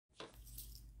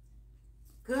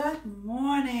Good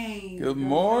morning. Good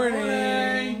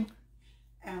morning.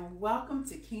 And welcome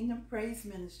to KingdomPraise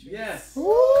Ministries. Yes.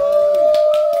 Woo!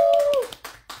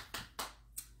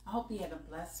 I hope you had a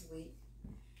blessed week.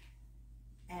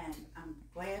 And I'm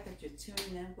glad that you're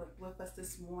tuning in with us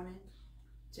this morning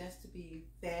just to be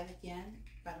fed again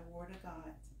by the Word of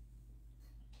God.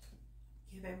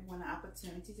 Give everyone an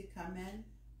opportunity to come in.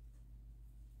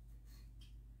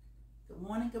 Good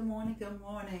morning, good morning, good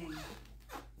morning.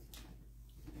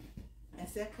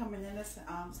 As they're coming in, let's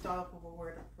start off with a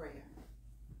word of prayer.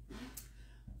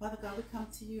 Father God, we come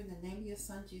to you in the name of your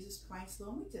Son, Jesus Christ,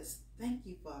 Lord. We just thank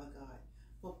you, Father God,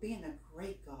 for being a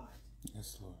great God.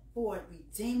 Yes, Lord. For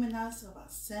redeeming us of our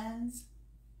sins,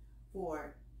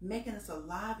 for making us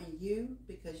alive in you,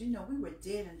 because you know we were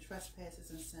dead in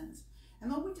trespasses and sins.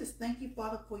 And Lord, we just thank you,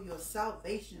 Father, for your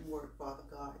salvation work, Father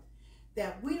God,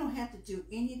 that we don't have to do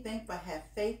anything but have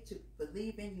faith to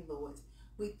believe in you, Lord.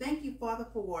 We thank you, Father,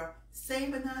 for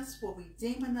saving us, for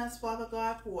redeeming us, Father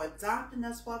God, for adopting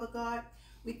us, Father God.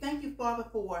 We thank you, Father,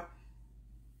 for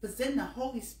presenting the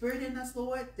Holy Spirit in us,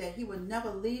 Lord, that he will never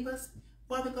leave us.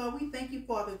 Father God, we thank you,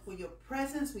 Father, for your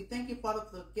presence. We thank you, Father,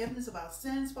 for the forgiveness of our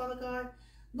sins, Father God.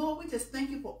 Lord, we just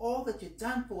thank you for all that you've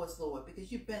done for us, Lord,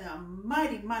 because you've been a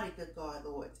mighty, mighty good God,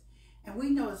 Lord. And we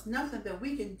know it's nothing that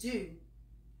we can do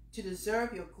to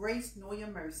deserve your grace nor your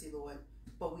mercy, Lord.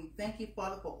 But we thank you,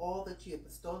 Father, for all that you have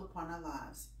bestowed upon our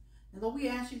lives. And Lord, we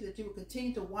ask you that you will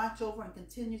continue to watch over and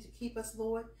continue to keep us,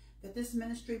 Lord, that this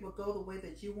ministry will go the way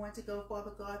that you want to go,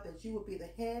 Father God, that you will be the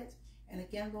head. And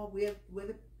again, Lord,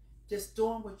 we're just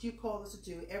doing what you call us to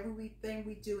do. Everything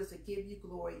we do is to give you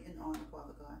glory and honor,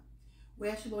 Father God. We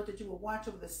ask you, Lord, that you will watch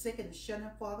over the sick and the shut-in,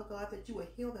 Father God, that you will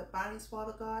heal their bodies,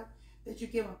 Father God, that you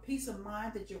give them peace of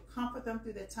mind, that you'll comfort them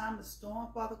through their time of storm,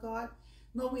 Father God.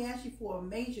 Lord, we ask you for a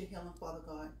major healing, Father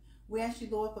God. We ask you,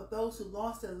 Lord, for those who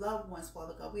lost their loved ones,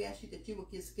 Father God. We ask you that you will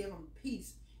just give them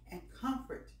peace and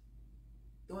comfort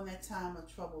during that time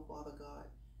of trouble, Father God.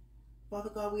 Father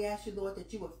God, we ask you, Lord,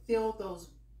 that you will fill those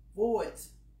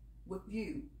voids with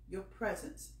you, your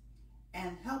presence,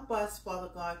 and help us,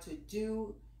 Father God, to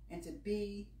do and to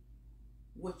be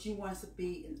what you want us to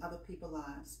be in other people's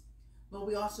lives. Lord,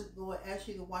 we also, Lord, ask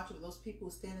you to watch over those people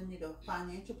who stand in need of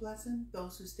financial blessing,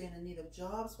 those who stand in need of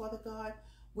jobs, Father God.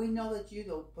 We know that you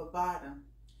will provide them.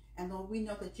 And Lord, we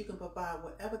know that you can provide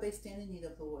whatever they stand in need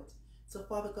of, Lord. So,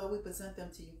 Father God, we present them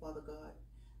to you, Father God.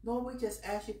 Lord, we just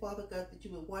ask you, Father God, that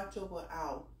you will watch over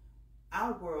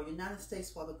our world, United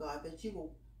States, Father God, that you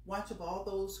will watch over all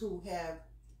those who have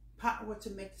power to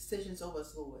make decisions over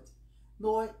us, Lord.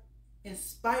 Lord, in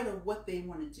spite of what they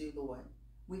want to do, Lord,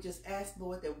 we just ask,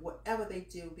 Lord, that whatever they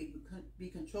do be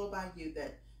controlled by you,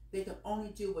 that they can only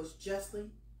do what's justly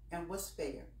and what's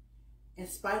fair. In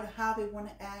spite of how they want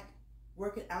to act,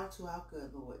 work it out to our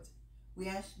good, Lord. We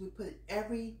put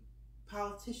every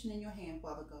politician in your hand,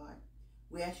 Father God.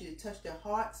 We ask you to touch their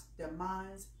hearts, their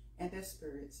minds, and their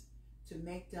spirits to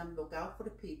make them look out for the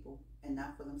people and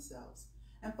not for themselves.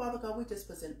 And Father God, we just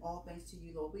present all things to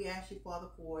you, Lord. We ask you, Father,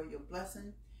 for your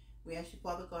blessing. We ask you,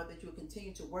 Father God, that you will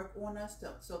continue to work on us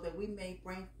so that we may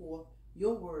bring forth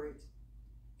your word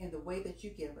in the way that you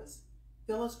give us.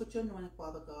 Fill us with your anointing,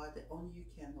 Father God, that only you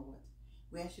can, Lord.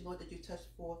 We ask you, Lord, that you touch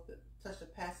the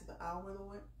pastor of the hour,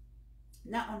 Lord.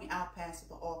 Not only our pastor,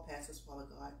 but all pastors, Father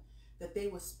God, that they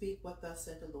will speak what thus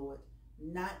said the Lord.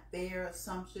 Not their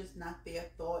assumptions, not their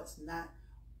thoughts, not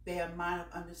their mind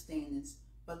of understandings,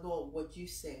 but Lord, what you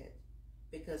said,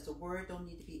 because the word don't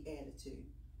need to be added to.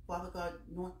 Father God,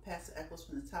 anoint Pastor Eccles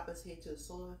from the top of his head to the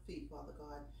sole of his feet, Father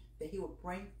God, that he will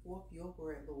bring forth your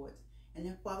word, Lord. And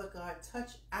then, Father God, touch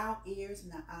our ears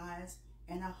and our eyes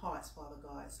and our hearts, Father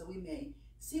God, so we may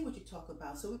see what you talk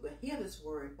about, so we will hear this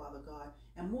word, Father God,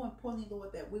 and more importantly,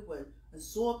 Lord, that we would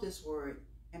absorb this word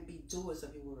and be doers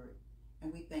of your word.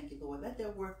 And we thank you, Lord. Let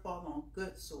that word fall on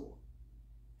good soil.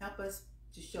 Help us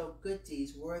to show good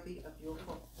deeds worthy of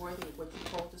what you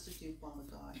called us to do, Father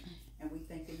God. And we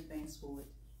thank you in advance for it.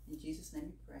 In Jesus' name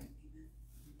we pray.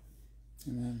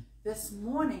 Amen. Amen. This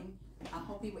morning, I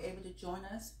hope you were able to join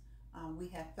us. We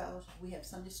have fellowship. We have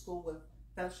Sunday school with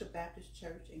Fellowship Baptist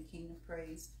Church and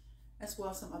KingdomPraise, as well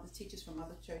as some other teachers from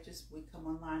other churches. We come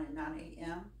online at 9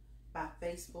 a.m. by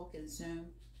Facebook and Zoom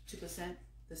to present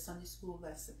the Sunday school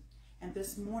lesson. And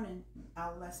this morning,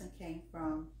 our lesson came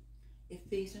from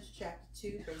Ephesians chapter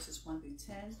 2, verses 1 through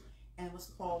 10, and it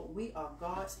was called, We Are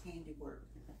God's Handiwork.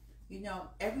 You know,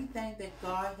 everything that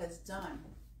God has done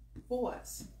for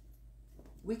us,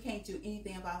 we can't do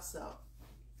anything of ourselves.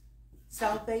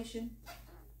 Salvation,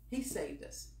 he saved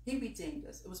us. He redeemed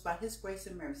us. It was by his grace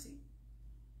and mercy.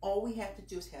 All we have to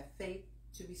do is have faith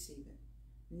to receive it.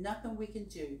 Nothing we can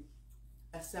do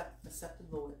accept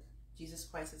the Lord. Jesus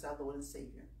Christ is our Lord and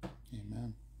Savior.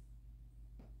 Amen.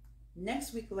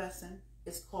 Next week's lesson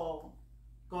is called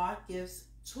God Gives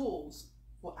Tools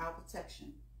for Our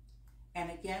Protection.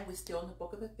 And again, we're still in the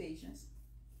book of Ephesians.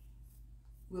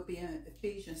 We'll be in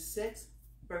Ephesians 6,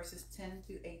 verses 10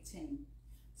 through 18.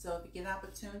 So if you get an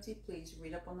opportunity, please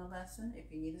read up on the lesson.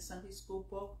 If you need a Sunday school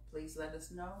book, please let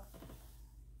us know.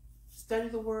 Study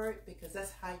the word, because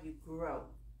that's how you grow.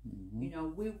 You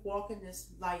know, we walk in this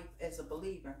life as a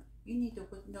believer. You need to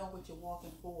know what you're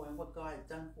walking for and what God has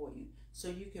done for you, so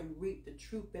you can reap the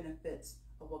true benefits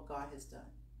of what God has done.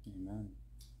 Amen.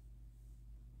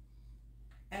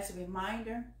 As a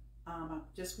reminder, I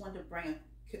just wanted to bring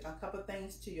a couple of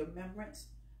things to your remembrance.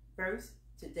 First,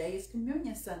 today is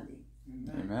Communion Sunday.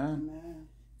 Amen. Amen.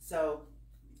 So,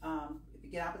 if you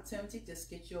get an opportunity,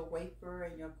 just get your wafer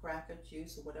and your cracker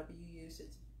juice or whatever you use to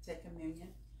take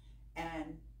communion,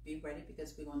 and be ready,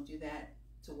 because we're going to do that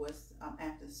towards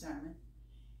after the sermon.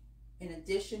 In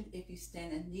addition, if you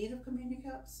stand in need of communion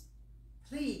cups,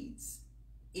 please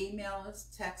email us,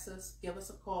 text us, give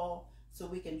us a call, so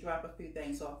we can drop a few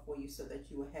things off for you, so that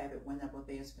you will have it whenever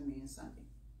there's Communion Sunday.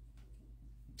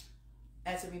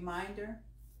 As a reminder,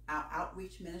 our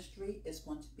outreach ministry is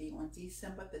going to be on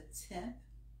December the 10th.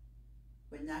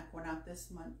 We're not going out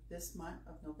this month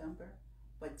of November,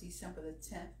 but December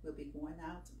the 10th we'll be going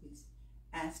out. We're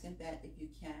asking that if you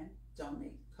can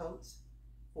donate coats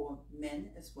for men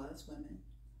as well as women.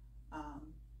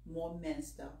 More men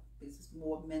stuff, because it's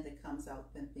more men that comes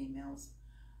out than females.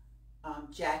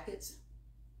 Jackets,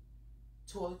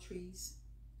 toiletries,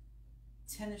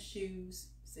 tennis shoes.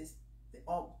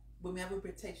 Whenever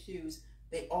we take shoes,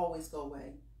 they always go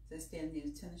away. So they stand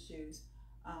near tennis shoes.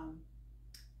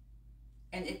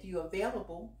 And if you're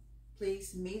available,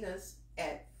 please meet us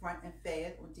at Front and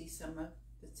Fed on December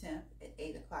the 10th at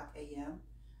 8 o'clock a.m.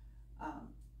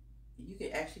 You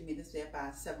could actually meet us there by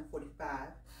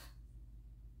 7:45.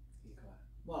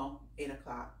 Well, 8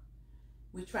 o'clock.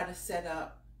 We try to set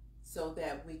up so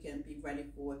that we can be ready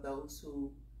for those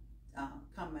who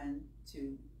come in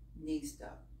to need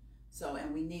stuff. So,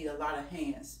 and we need a lot of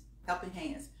hands, helping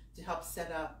hands, to help set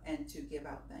up and to give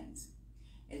out things.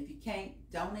 And if you can't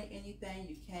donate anything,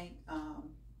 you can't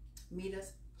meet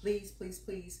us, please, please,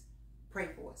 please pray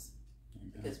for us.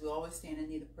 Amen. Because we always stand in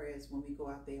need of prayers when we go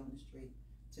out there on the street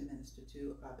to minister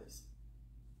to others.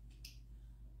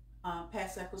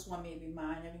 Pastor Eccles wanted me to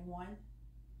remind everyone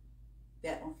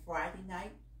that on Friday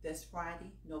night, this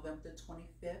Friday, November the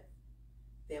 25th,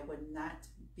 there will not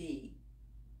be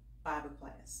Bible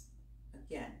class.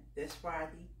 Again, this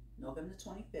Friday, November the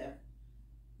 25th,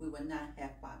 we will not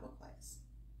have Bible class.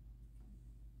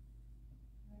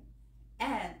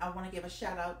 And I want to give a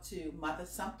shout out to Mother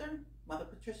Sumter, Mother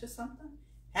Patricia Sumter.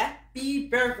 Happy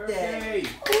birthday!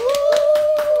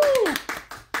 Woo!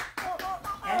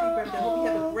 Happy birthday. Hope you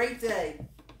have a great day.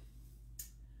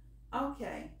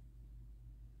 Okay.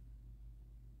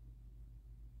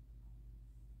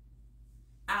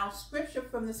 Our scripture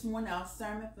from this morning, our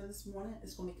sermon for this morning,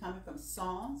 is going to be coming from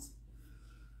Psalms,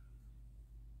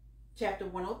 chapter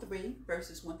 103,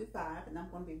 verses 1 through 5, and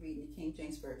I'm going to be reading the King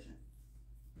James Version.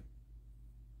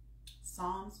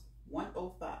 Psalms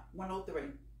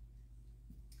 103.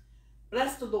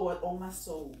 Bless the Lord, O my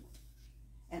soul,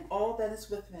 and all that is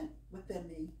within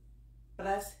me.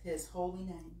 Bless his holy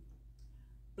name.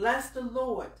 Bless the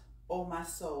Lord, O my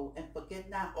soul, and forget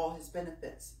not all his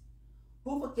benefits.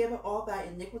 Who forgiveth all thy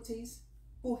iniquities,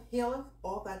 who healeth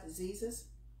all thy diseases,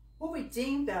 who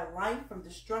redeemed thy life from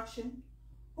destruction,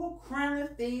 who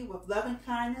crowneth thee with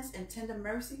lovingkindness and tender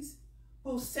mercies,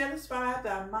 who satisfieth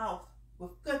thy mouth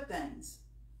with good things,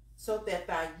 so that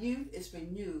thy youth is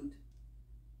renewed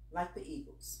like the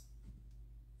eagles.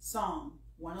 Psalm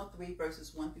 103,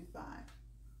 verses 1 through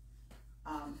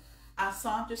 5. Our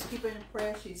song, just keep her in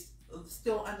prayer. She's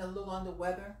still a little under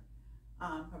weather.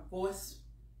 Her voice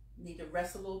need to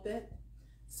rest a little bit.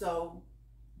 So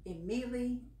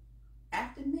immediately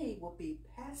after me will be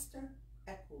Pastor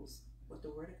Eccles with the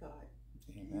Word of God.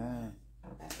 Amen.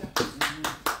 Pastor.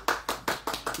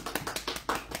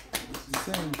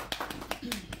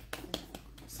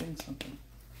 Sing something.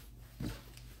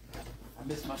 I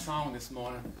missed my song this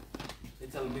morning. They're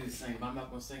telling me to sing, but I'm not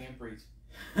going to sing and preach.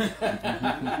 You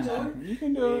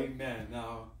can do it. Amen.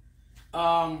 Now,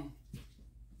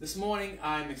 this morning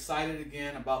I'm excited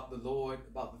again about the Lord,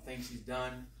 about the things he's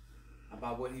done,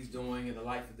 about what he's doing in the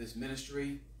life of this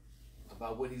ministry,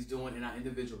 about what he's doing in our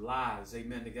individual lives.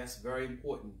 Amen. That's very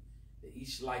important, that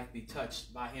each life be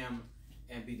touched by him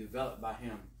and be developed by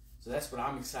him. So that's what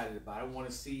I'm excited about. I want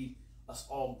to see us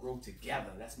all grow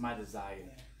together. That's my desire.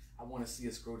 I want to see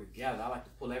us grow together. I like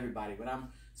to pull everybody. When I'm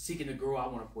seeking to grow, I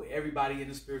want to put everybody in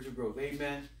the spiritual growth.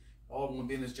 Amen. All want to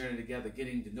be in this journey together,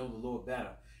 getting to know the Lord better.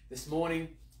 This morning,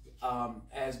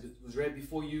 as was read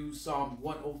before you, Psalm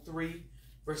 103,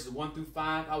 verses 1 through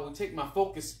 5. I will take my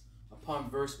focus upon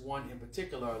verse 1 in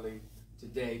particularly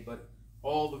today, but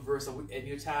all the verse in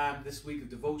your time this week of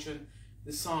devotion,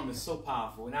 this psalm is so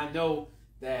powerful. And I know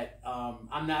that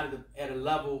I'm not at a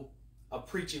level of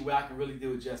preaching where I can really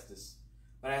do it justice.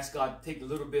 But I ask God to take a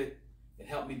little bit and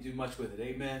help me do much with it.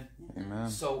 Amen. Amen.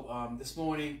 So this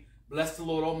morning, bless the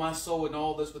Lord, O my soul, and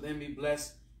all that's within me.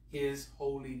 Bless his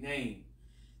holy name.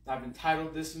 I've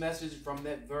entitled this message from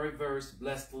that very verse,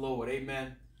 bless the Lord.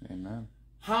 Amen. Amen.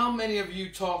 How many of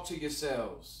you talk to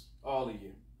yourselves? All of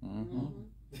you. Mm-hmm.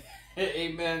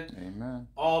 Amen. Amen.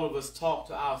 All of us talk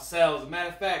to ourselves. As a matter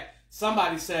of fact,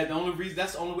 somebody said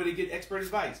that's the only way to get expert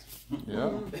advice.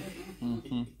 Yeah.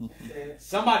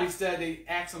 Somebody said they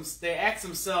asked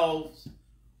themselves,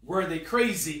 were they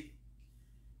crazy?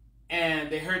 And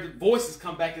they heard the voices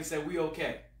come back and said, we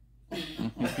okay.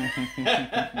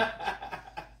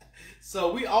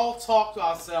 So we all talk to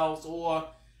ourselves, or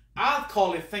I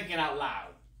call it thinking out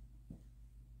loud.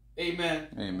 Amen.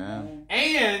 Amen.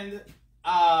 And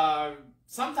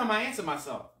sometimes I answer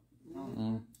myself.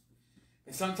 Mm-hmm.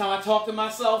 And sometimes I talk to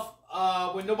myself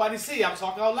when nobody sees. I'm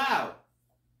talking out loud.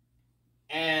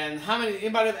 And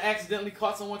anybody ever accidentally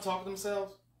caught someone talking to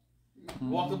themselves? Mm-hmm.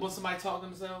 Walked up on somebody talking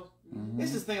to themselves? Mm-hmm.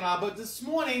 This is thinking out loud. But this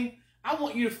morning, I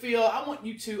want you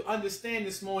to understand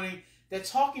this morning that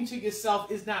talking to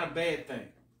yourself is not a bad thing.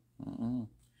 Mm-hmm.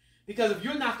 Because if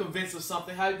you're not convinced of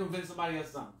something, how do you convince somebody else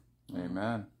of something?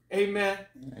 Amen. Amen.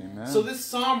 Amen. So this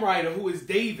psalm writer, who is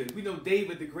David, we know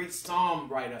David, the great psalm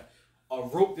writer,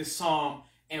 wrote this psalm,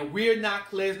 and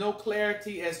there's no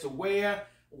clarity as to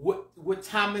what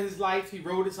time in his life he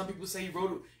wrote it. Some people say he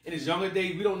wrote it in his younger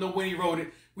days. We don't know when he wrote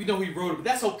it. We know he wrote it, but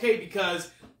that's okay, because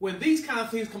when these kind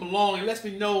of things come along, it lets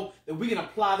me know that we can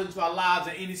apply them to our lives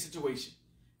in any situation.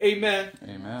 Amen.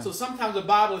 Amen. So sometimes the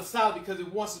Bible is solid because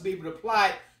it wants to be able to apply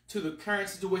it to the current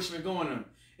situation we're going on.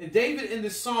 And David in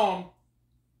this psalm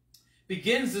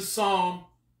begins the psalm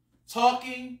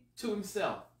talking to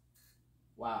himself.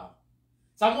 Wow.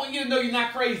 So I want you to know you're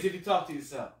not crazy if you talk to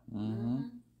yourself. Mm-hmm.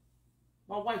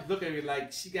 My wife's looking at me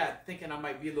like she got thinking I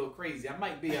might be a little crazy. I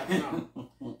might be, I don't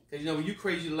know. Because, when you're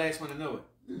crazy, you're the last one to know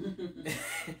it.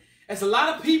 There's a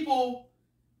lot of people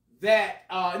that,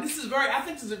 and I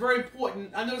think this is very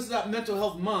important. I know this is not Mental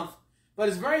Health Month, but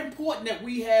it's very important that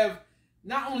we have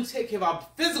not only take care of our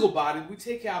physical body, we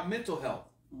take care of our mental health.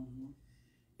 Mm-hmm.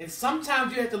 And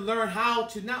sometimes you have to learn how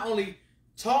to not only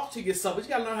talk to yourself, but you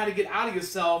got to learn how to get out of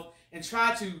yourself and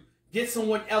try to get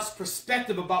someone else's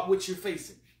perspective about what you're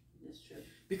facing. That's true.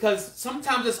 Because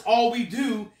sometimes that's all we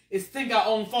do is think our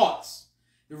own thoughts.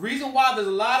 The reason why there's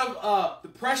a lot of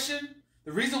depression,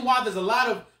 the reason why there's a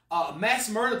lot of mass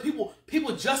murder,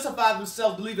 people justify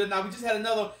themselves, believe it or not. We just had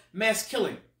another mass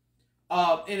killing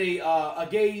in a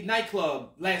gay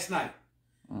nightclub last night.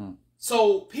 Mm.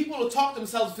 So people will talk to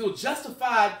themselves and feel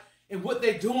justified in what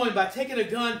they're doing by taking a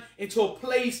gun into a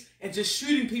place and just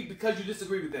shooting people because you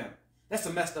disagree with them. That's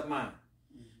a messed up mind.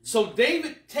 Mm-hmm. So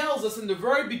David tells us in the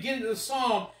very beginning of the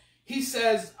psalm, he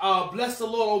says, bless the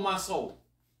Lord, O my soul.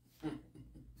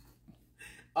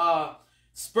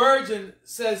 Spurgeon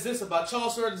says this about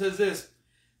Charles Spurgeon says this.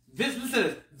 Listen to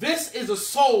this. This is a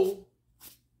soul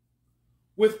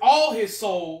with all his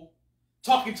soul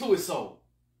talking to his soul.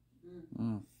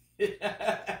 Mm.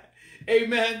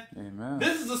 Amen. Amen.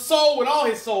 This is a soul with all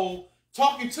his soul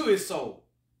talking to his soul.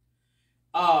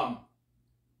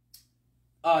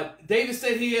 David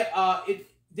said here,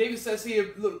 David says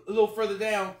here a little further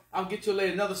down, I'll get to it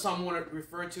later. Another psalm I want to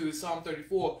refer to is Psalm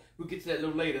 34. We'll get to that a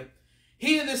little later.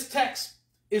 Here in this text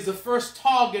is the first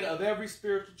target of every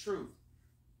spiritual truth.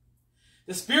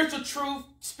 The spiritual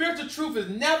truth is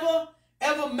never,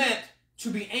 ever meant to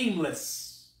be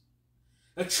aimless.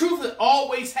 The truth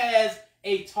always has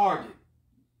a target.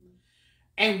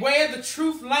 And where the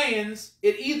truth lands,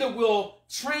 it either will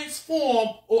transform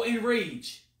or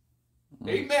enrage.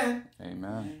 Amen.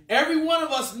 Amen. Every one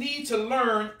of us need to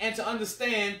learn and to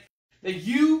understand that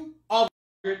you are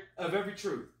the target of every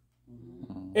truth.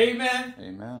 Amen.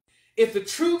 Amen. If the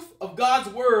truth of God's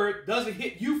word doesn't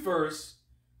hit you first,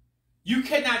 you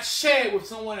cannot share it with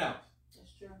someone else.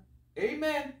 That's true.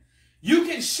 Amen. You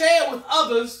can share it with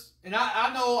others, and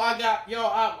I know I got,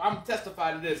 I'm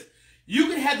testifying to this. You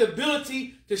can have the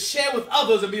ability to share with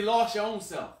others and be lost your own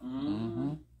self.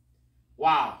 Mm-hmm.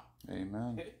 Wow.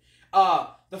 Amen.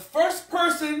 The first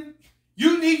person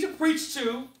you need to preach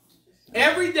to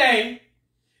every day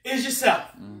is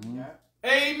yourself. Mm-hmm.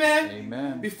 Amen.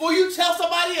 Amen. Before you tell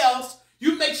somebody else,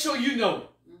 you make sure you know it.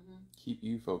 Keep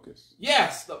you focused.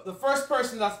 Yes, the first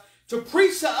person that's to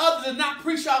preach to others and not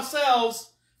preach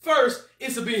ourselves first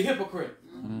is to be a hypocrite.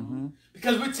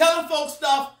 Because we're telling folks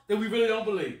stuff that we really don't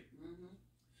believe.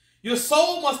 Your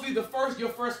soul must be your first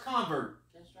convert.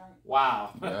 That's right.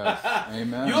 Wow. Yes.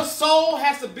 Amen. Your soul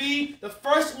has to be the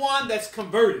first one that's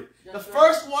converted. That's the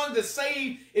first one that's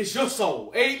saved is your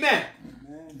soul. Amen.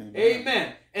 Amen.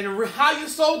 Amen. And how your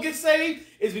soul gets saved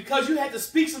is because you had to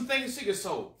speak some things to your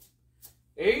soul.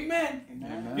 Amen.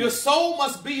 Amen. Your soul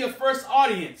must be your first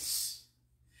audience.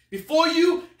 Before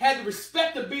you had the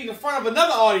respect of being in front of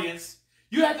another audience,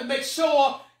 you have to make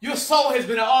sure your soul has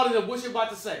been an audience of what you're about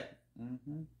to say.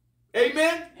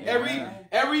 Amen.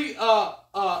 Every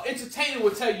entertainer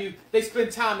will tell you they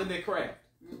spend time in their craft.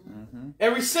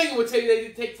 Every singer will tell you they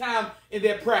take time in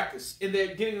their practice, in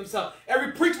their getting themselves.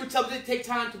 Every preacher will tell you they take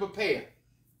time to prepare.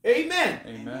 Amen.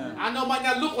 Amen. I know it might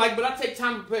not look like, but I take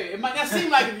time to prepare. It might not seem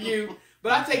like it to you,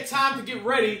 but I take time to get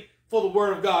ready for the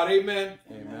word of God. Amen.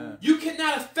 Amen. You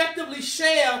cannot effectively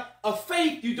share a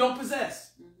faith you don't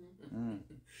possess.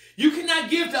 You cannot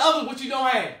give to others what you don't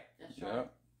have. That's right.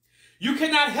 Yep. You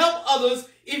cannot help others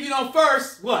if you don't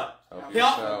first, what?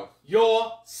 Help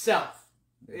yourself.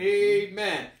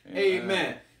 Amen.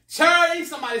 Amen. Charity,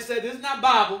 somebody said, this is not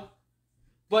Bible,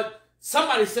 but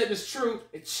somebody said it's true.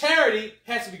 Charity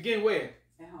has to begin where?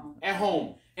 At home. At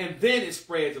home. And then it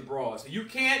spreads abroad. So you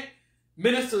can't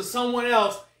minister to someone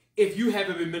else if you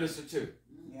haven't been ministered to.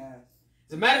 Yes.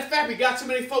 As a matter of fact, we got too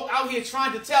many folk out here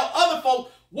trying to tell other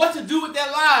folk what to do with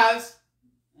their lives,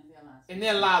 and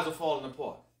their lives are falling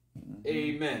apart.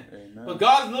 Amen. Amen. But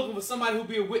God is looking for somebody who will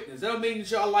be a witness. That don't mean that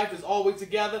your life is always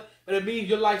together, but it means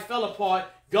your life fell apart.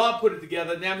 God put it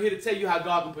together. Now I'm here to tell you how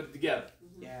God can put it together.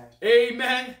 Yes.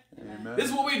 Amen. Amen. This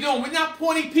is what we're doing. We're not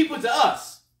pointing people to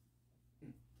us.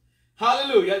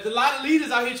 Hallelujah. There's a lot of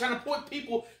leaders out here trying to point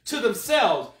people to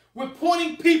themselves. We're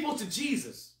pointing people to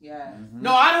Jesus. Yes.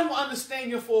 No, I don't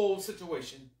understand your full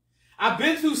situation. I've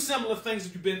been through similar things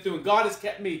that you've been through, and God has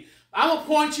kept me. I'm going to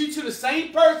point you to the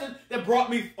same person that brought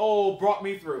me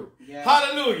through. Yes.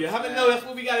 Hallelujah. How many know that's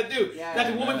what we got to do? Yes.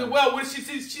 That the woman did well. When she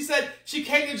said she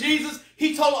came to Jesus,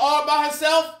 he told her all about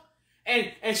herself,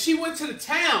 and she went to the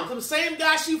town. So the same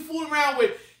guy she fooled around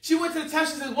with, she went to the town.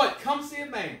 She said, what? Come see a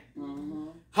man.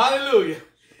 Hallelujah.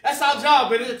 That's our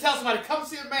job, man, is to tell somebody, come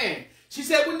see a man. She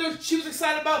said, when she was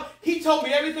excited about, he told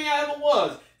me everything I ever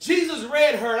was. Jesus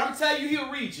read her, and I'm telling you,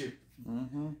 he'll read you.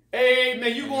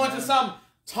 Amen. You go into some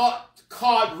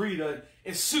card reader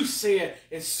and soothsayer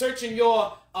and searching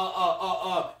your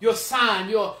sign,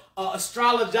 your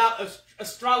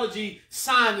astrology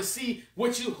sign to see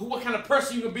what kind of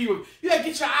person you can be with. You gotta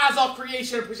get your eyes off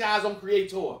creation and put your eyes on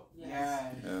Creator.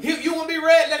 Yes. You want to be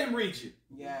read? Let him read you.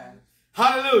 Yes.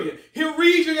 Hallelujah. He'll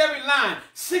read you every line.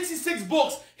 66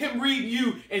 books, him reading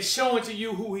you and showing to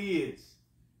you who he is.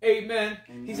 Amen.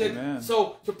 He said,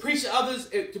 so to preach to others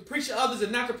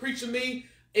and not to preach to me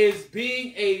is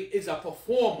a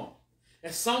performer.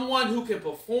 As someone who can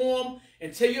perform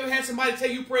and tell you. Ever had somebody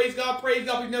tell you praise God, but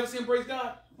you never see him praise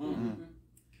God?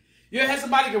 You ever had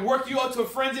somebody can work you up to a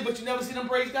frenzy, but you never see them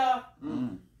praise God?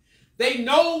 They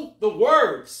know the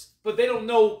words, but they don't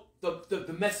know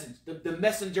the message, the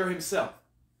messenger himself.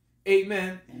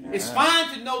 Amen. It's fine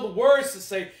to know the words to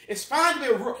say. It's fine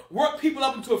to work people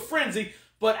up into a frenzy.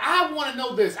 But I want to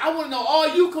know this. I want to know,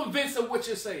 are you convinced of what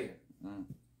you're saying?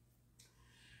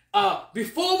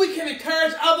 Before we can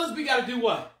encourage others, we got to do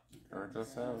what? Encourage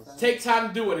ourselves. Take time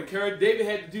to do it. David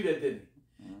had to do that, didn't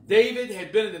he? David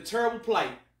had been in a terrible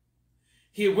plight.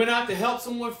 He went out to help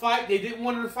someone fight. They didn't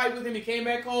want him to fight with him. He came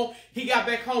back home. He got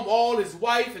back home. All his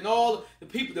wife and all the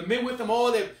people, the men with him,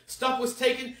 all their stuff was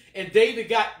taken. And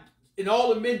and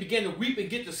all the men began to weep and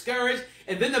get discouraged.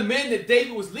 And then the men that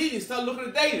David was leading started looking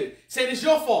at David, saying, it's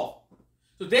your fault.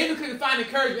 So David couldn't find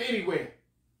encouragement anywhere.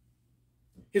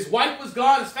 His wife was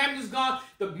gone. His family was gone.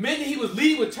 The men that he was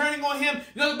leading were turning on him.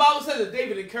 You know, the Bible says that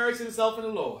David encouraged himself in the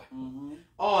Lord.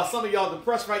 Oh, some of y'all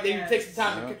depressed right there. You take some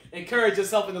time to encourage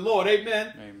yourself in the Lord.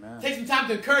 Amen. Amen. Take some time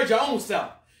to encourage your own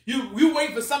self. You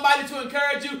wait for somebody to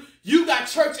encourage you. You got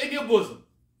church in your bosom.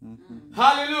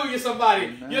 Hallelujah, somebody.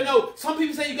 Amen. You know, some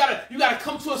people say you gotta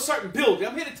come to a certain building.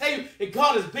 I'm here to tell you that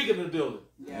God is bigger than the building.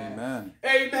 Amen.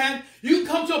 Amen. You can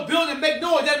come to a building and make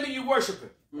noise. That means you worship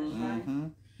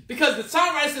Him. Because the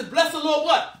songwriter says, bless the Lord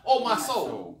what? Oh, my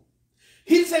soul.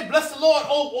 He didn't say, bless the Lord,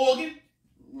 oh, organ.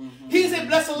 He didn't say,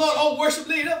 bless the Lord, oh, worship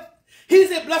leader. He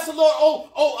didn't say, bless the Lord,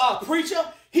 oh, preacher.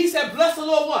 He said, bless the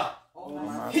Lord what?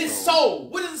 Oh, his soul.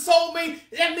 What does the soul mean?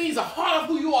 That means the heart of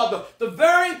who you are, the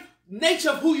very nature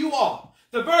of who you are,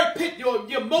 the very pit, your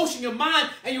emotion, your mind,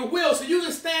 and your will, so you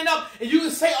can stand up and you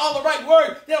can say all the right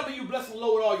words. That'll be you bless the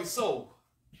Lord with all your soul.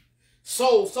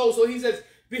 So he says,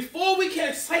 before we can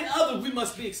excite others, we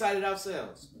must be excited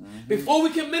ourselves. Before we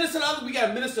can minister to others, we got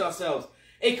to minister ourselves.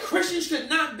 A Christian should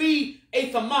not be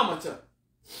a thermometer.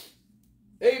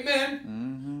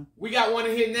 Amen. We got one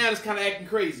in here now that's kind of acting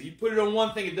crazy. You put it on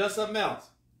one thing, it does something else.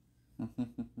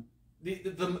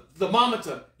 The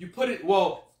thermometer, you put it,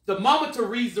 well, the thermometer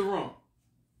reads the room,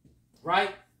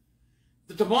 right?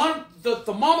 The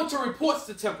thermometer reports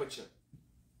the temperature.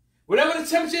 Whatever the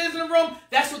temperature is in the room,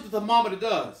 that's what the thermometer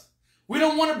does. We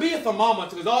don't want to be a thermometer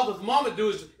because all the thermometer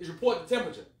does is report the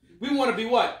temperature. We want to be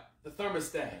what? The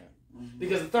thermostat.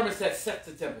 Because the thermostat sets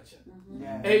the temperature.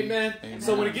 Amen.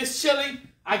 So when it gets chilly,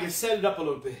 I can set it up a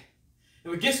little bit.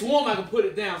 If it gets warm, I can put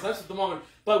it down. So that's the thermometer.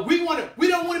 But we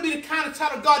don't want to be the kind of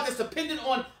child of God that's dependent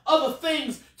on other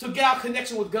things to get our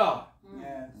connection with God.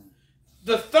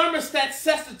 The thermostat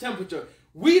sets the temperature.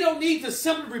 We don't need to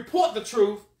simply report the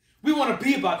truth. We want to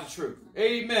be about the truth.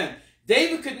 Amen.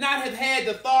 David could not have had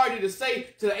the authority to say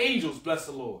to the angels, bless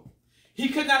the Lord. He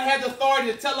could not have the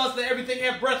authority to tell us that everything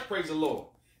had breath, praise the Lord.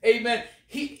 Amen.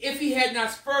 If he had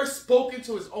not first spoken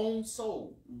to his own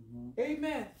soul.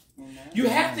 Amen. You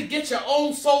have to get your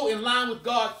own soul in line with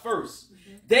God first.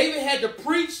 David had to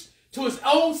preach to his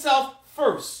own self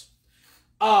first.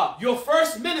 Your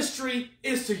first ministry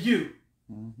is to you.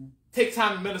 Take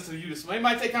time to minister to you this morning.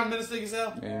 Anybody take time to minister to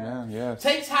yourself? Amen. Yes.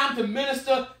 Take time to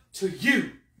minister to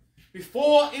you.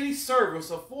 Before any service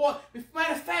or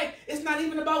matter of fact, it's not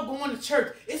even about going to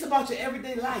church. It's about your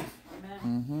everyday life.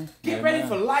 Get ready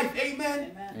for life.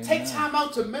 Amen. Take time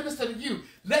out to minister to you.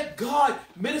 Let God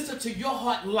minister to your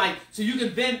heart and life so you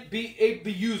can then be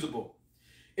usable.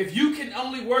 If you can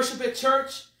only worship at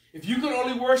church, if you can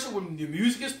only worship when the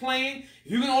music is playing,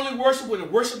 if you can only worship when the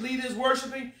worship leader is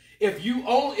worshiping, if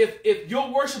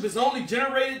your worship is only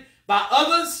generated by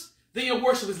others, then your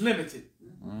worship is limited.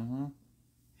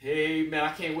 Hey man,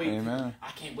 I can't wait.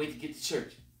 I can't wait to get to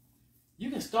church. You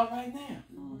can start right now.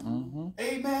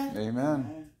 Amen.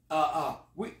 Amen.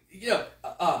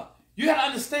 You got to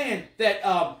understand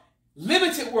that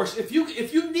limited worship.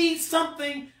 If you need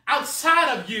something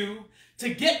outside of you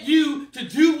to get you to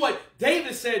do what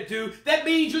David said do, that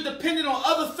means you're dependent on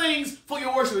other things for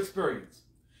your worship experience.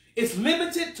 It's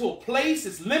limited to a place.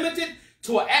 It's limited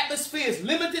to an atmosphere. It's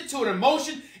limited to an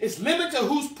emotion. It's limited to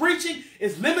who's preaching.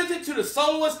 It's limited to the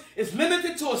soloist. It's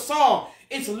limited to a song.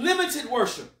 It's limited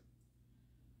worship.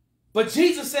 But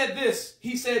Jesus said this.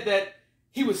 He said that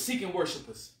he was seeking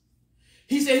worshipers.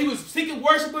 He said he was seeking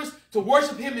worshipers to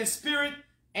worship him in spirit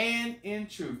and in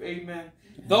truth. Amen.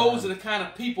 Those are the kind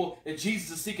of people that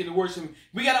Jesus is seeking to worship him.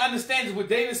 We got to understand what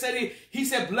David said here. He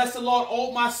said, bless the Lord,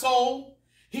 O my soul.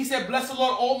 He said, bless the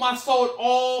Lord, O my soul,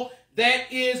 all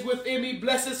that is within me.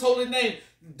 Bless his holy name.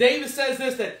 David says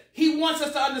this, that he wants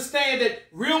us to understand that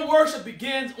real worship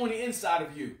begins on the inside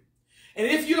of you. And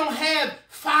if you don't have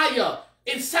fire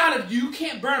inside of you, you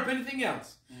can't burn up anything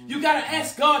else. You got to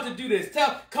ask God to do this.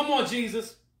 Come on,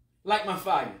 Jesus, light my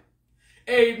fire.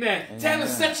 Amen. Tell him to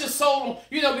set your soul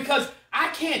on, because I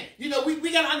can't, we got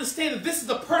to understand that this is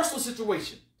a personal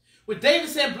situation. When David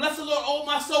said, bless the Lord, O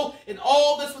my soul, and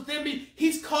all that's within me,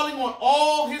 he's calling on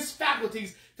all his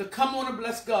faculties to come on and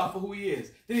bless God for who he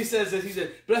is. Then he says this, he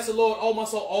said, bless the Lord, O my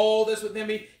soul, all that's within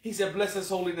me. He said, bless his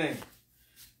holy name.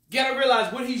 You got to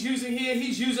realize what he's using here.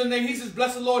 He's using the name. He says,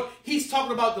 bless the Lord. He's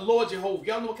talking about the Lord Jehovah.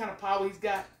 Y'all know what kind of power he's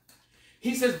got?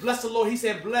 He says, bless the Lord. He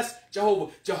said, bless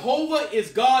Jehovah. Jehovah is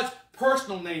God's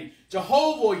personal name.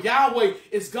 Jehovah or Yahweh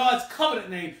is God's covenant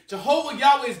name. Jehovah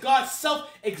Yahweh is God's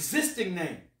self-existing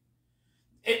name.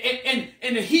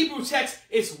 In the Hebrew text,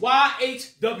 it's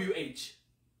YHWH.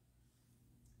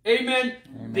 Amen.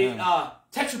 The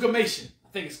tetragrammaton, I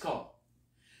think it's called.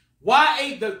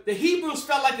 The Hebrews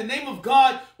felt like the name of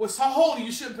God was so holy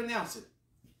you shouldn't pronounce it.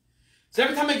 So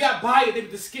every time they got by it, they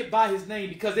would just skip by his name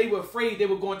because they were afraid they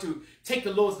were going to take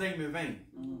the Lord's name in vain.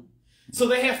 So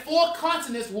they had 4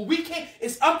 consonants where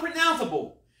it's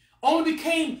unpronounceable. Only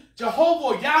became Jehovah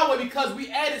or Yahweh because we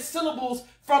added syllables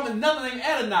from another name,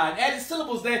 Adonai, and added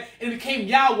syllables there, and it became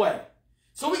Yahweh.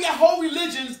 So we got whole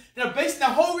religions that are based their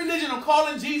whole religion on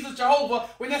calling Jesus Jehovah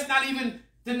when that's not even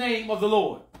the name of the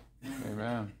Lord.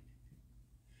 Amen.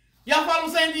 Y'all follow what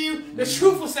I'm saying to you? The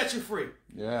truth will set you free.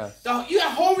 Yes. You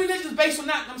got whole religions based on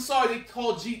that. I'm sorry,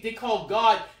 they call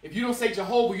God, if you don't say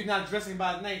Jehovah, you're not addressing him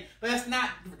by his name. But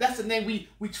that's the name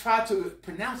we try to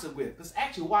pronounce it with. It's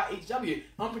actually YHW,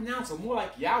 unpronounceable, more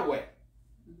like Yahweh.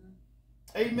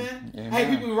 Amen. Amen. I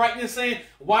had people writing and saying,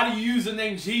 why do you use the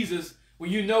name Jesus when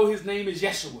you know his name is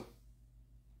Yeshua?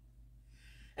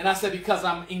 And I said, because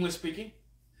I'm English speaking.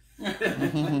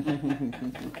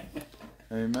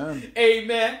 Amen.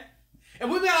 Amen. And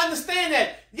we gotta understand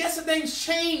that yes, the things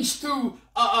change through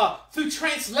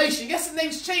translation. Yes, the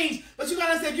things change, but you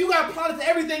gotta understand you gotta apply it to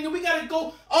everything, and we gotta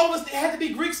go. All of us had to be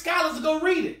Greek scholars to go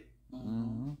read it.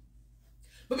 Mm-hmm.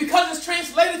 But because it's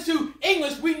translated to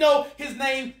English, we know his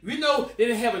name. We know they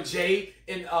didn't have a J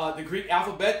in the Greek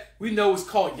alphabet. We know it's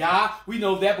called Yah. We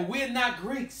know that, but we're not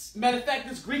Greeks. Matter of fact,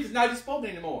 this Greek is not even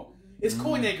spoken anymore. It's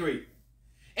Koine Greek.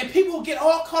 And people get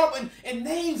all caught up in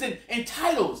names and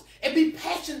titles and be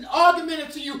passionate,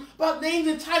 argumentative to you about names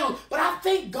and titles. But I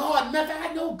thank God, matter of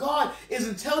fact, I know God is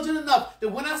intelligent enough that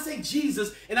when I say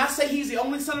Jesus and I say he's the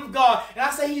only Son of God and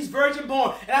I say he's virgin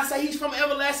born and I say he's from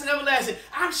everlasting, everlasting,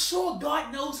 I'm sure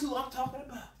God knows who I'm talking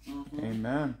about. Mm-hmm.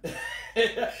 Amen.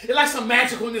 It's like some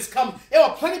magicalness comes. There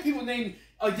were plenty of people named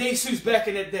Jesus back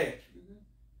in that day.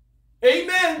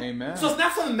 Amen. Amen. So it's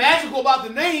not something magical about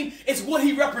the name. It's what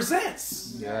he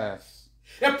represents. Yes.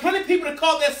 There are plenty of people that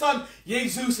call their son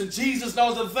Jesus and Jesus and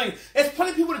all those other things. There's plenty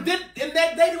of people that did in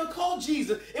that day they would call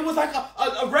Jesus. It was like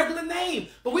a regular name.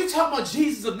 But we talk about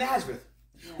Jesus of Nazareth.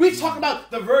 Yeah. We talk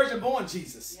about the virgin born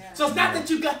Jesus. Yeah. So it's not that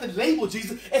you got the label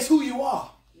Jesus. It's who you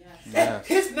are. Yes.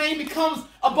 His name becomes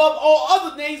above all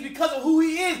other names because of who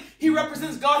he is. He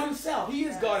represents God himself. He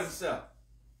is God himself.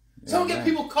 So don't get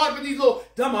people caught up in these little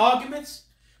dumb arguments.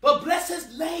 But bless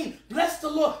his name. Bless the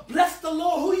Lord. Bless the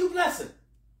Lord. Who are you blessing?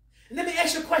 And let me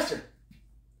ask you a question.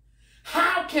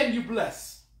 How can you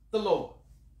bless the Lord?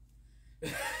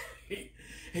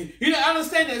 You know, I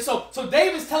understand that. So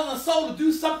David's telling the soul to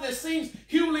do something that seems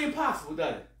humanly impossible,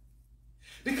 doesn't it?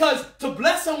 Because to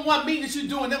bless someone means that you're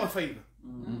doing them a favor.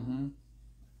 Mm-hmm.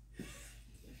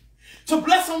 To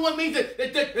bless someone means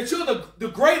that you're the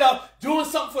greater doing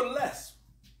something for the less.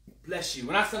 Bless you.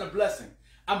 When I send a blessing,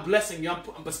 I'm blessing you.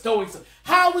 I'm bestowing something.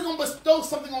 How are we going to bestow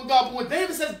something on God? But when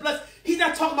David says bless, he's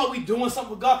not talking about we doing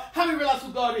something for God. How many realize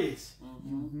who God is?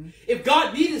 Mm-hmm. If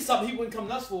God needed something, he wouldn't come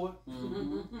to us for it.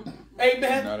 Mm-hmm.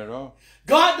 Amen. Not at all.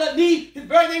 God doesn't need, his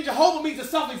very name Jehovah means the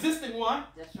self-existing one.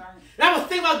 That's right. And I was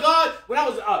thinking about God when I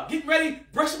was getting ready,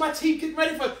 brushing my teeth, getting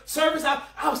ready for service. I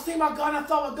was thinking about God and I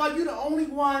thought, well, God, you're the only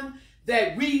one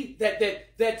that we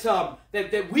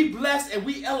bless and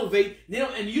we elevate,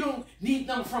 and you don't need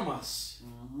nothing from us.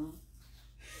 Mm-hmm.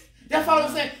 That's what I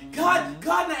was saying. God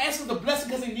not asking us to bless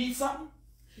him because he needs something.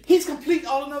 He's complete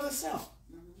all in of himself.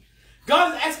 Mm-hmm.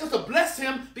 God is asking us to bless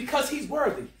him because he's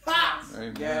worthy. Ha!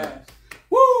 Amen. Yes.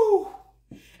 Woo!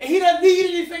 And he doesn't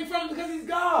need anything from him because he's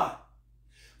God.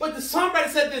 But the songwriter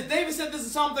said this. David said this in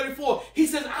Psalm 34. He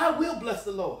says, I will bless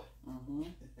the Lord. Mm-hmm.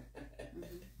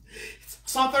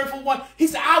 Psalm 34:1, he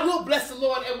said, I will bless the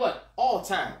Lord at what? All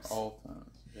times. All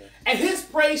times. Yes. And his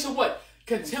praise shall what?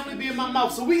 Continually be in my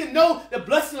mouth. So we can know that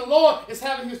blessing the Lord is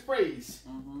having his praise.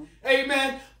 Mm-hmm.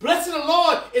 Amen. Blessing the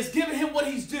Lord is giving him what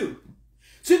he's due.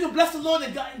 So you can bless the Lord,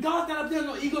 and God's not up there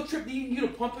no ego trip needing you to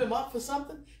pump him up for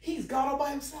something. He's God all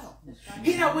by himself.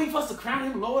 He's not waiting for us to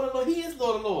crown him Lord of Lord. He is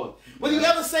Lord of Lord. Whether you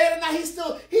ever say it or not,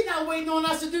 he's not waiting on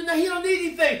us to do nothing. He don't need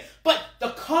anything. But the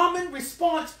common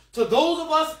response to those of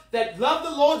us that love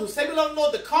the Lord, who say we love the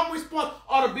Lord, the common response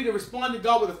ought to be to respond to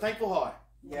God with a thankful heart.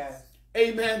 Yes.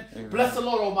 Amen. Amen. Bless the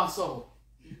Lord, oh my soul.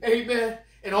 Amen.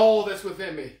 And all that's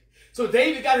within me. So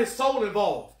David got his soul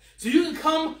involved. So you can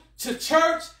come to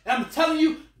church, and I'm telling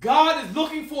you, God is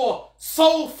looking for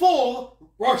soulful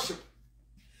worship,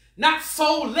 not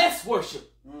soulless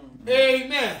worship. Mm-hmm.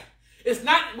 Amen. It's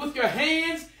not with your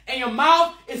hands and your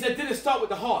mouth. It's that didn't start with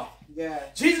the heart. Yeah.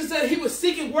 Jesus said he was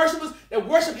seeking worshipers that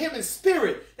worship him in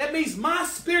spirit. That means my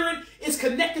spirit is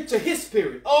connected to his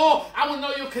spirit. Oh, I want to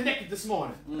know you're connected this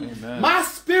morning. Amen. My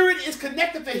spirit is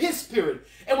connected to his spirit.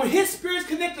 And when his spirit is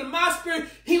connected to my spirit,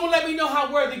 he will let me know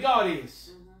how worthy God is.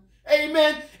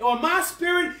 Amen. And when my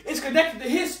spirit is connected to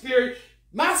his spirit,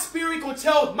 my spirit will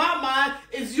tell my mind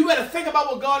is you better think about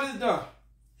what God has done.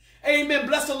 Amen.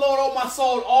 Bless the Lord, oh my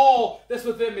soul, all that's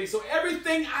within me. So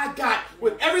everything I got,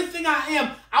 with everything I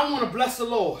am, I want to bless the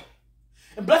Lord.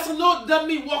 And bless the Lord doesn't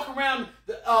mean walk around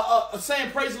saying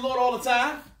praise the Lord all the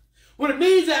time. What it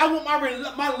means that I want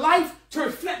my life to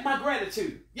reflect my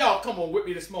gratitude. Y'all come on with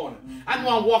me this morning. Mm-hmm. I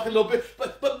know I'm walking a little bit,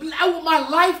 but I want my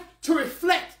life to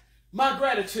reflect my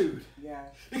gratitude. Yeah.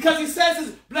 Because he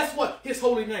says, bless what? His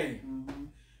holy name. Mm-hmm.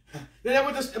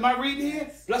 Am I reading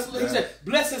here? Bless the Lord. He said,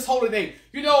 bless his holy name.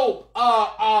 You know,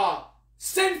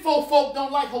 sinful folk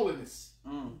don't like holiness.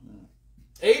 Mm-hmm.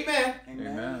 Amen.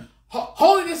 Amen.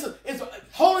 Holiness is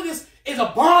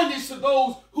a bondage to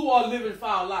those who are living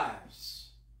foul lives.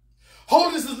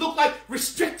 Holiness look like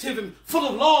restrictive and full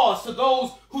of laws to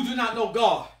those who do not know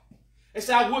God. They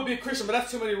say, I would be a Christian, but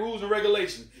that's too many rules and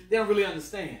regulations. They don't really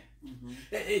understand.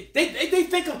 They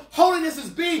think of holiness as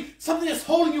being something that's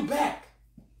holding you back.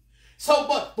 So,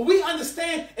 but we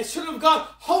understand as children of God,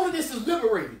 holiness is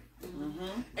liberating.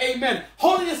 Amen.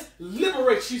 Holiness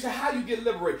liberates you. So how you get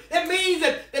liberated? That means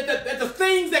that the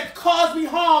things that cause me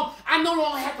harm, I no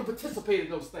longer have to participate in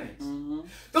those things.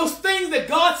 Those things that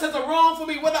God says are wrong for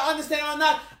me, whether I understand it or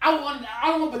not, I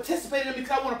don't want to participate in them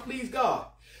because I want to please God.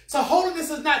 So holiness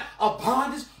is not a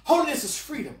bondage. Holiness is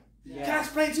freedom. Yeah. Can I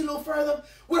explain to you a little further?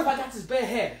 What if I got this bad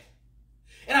habit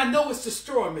and I know it's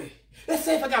destroying me? Let's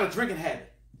say if I got a drinking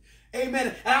habit. Amen.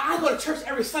 And I go to church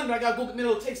every Sunday. I got to go get me a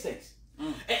little taste.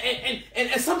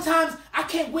 And sometimes I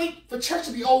can't wait for church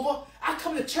to be over. I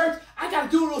come to church, I got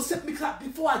to do a little sip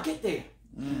before I get there.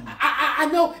 I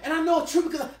know, and I know it's true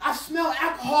because I smell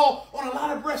alcohol on a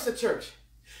lot of breaths at church.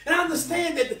 And I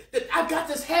understand that I got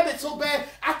this habit so bad,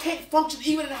 I can't function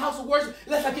even in the house of worship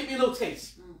unless I get me a little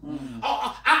taste.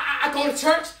 I go to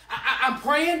church, I'm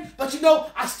praying, but you know,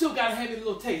 I still got to have me a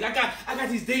little taste. I got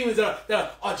these demons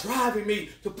that are driving me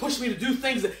to push me to do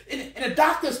things. And the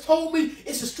doctors told me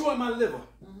it's destroying my liver.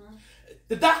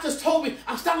 The doctors told me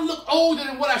I'm starting to look older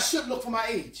than what I should look for my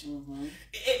age.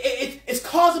 It's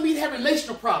causing me to have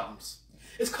relational problems.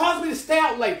 It's causing me to stay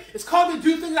out late. It's causing me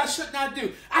to do things I should not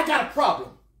do. I got a problem.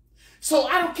 So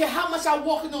I don't care how much I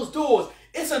walk in those doors.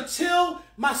 It's until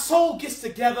my soul gets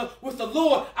together with the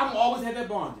Lord, I'm going to always have that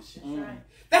bondage.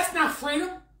 That's not freedom.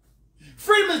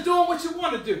 Freedom is doing what you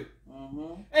want to do.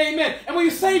 Amen. And when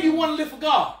you save, you want to live for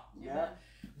God.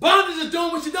 Bondage is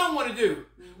doing what you don't want to do.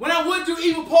 When I would do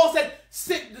evil, Paul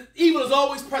said, evil is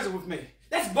always present with me.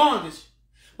 That's bondage.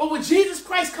 But when Jesus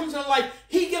Christ comes into life,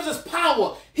 he gives us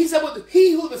power. He said, well,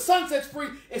 he who the Son sets free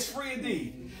is free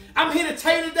indeed. I'm here to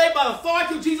tell you today by the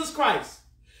authority of Jesus Christ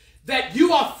that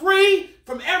you are free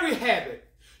from every habit.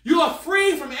 You are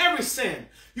free from every sin.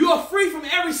 You are free from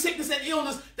every sickness and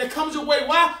illness that comes your way.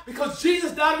 Why? Because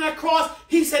Jesus died on that cross.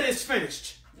 He said it's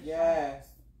finished. Yes.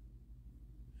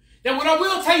 Now what I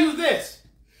will tell you is this.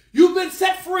 You've been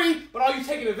set free, but are you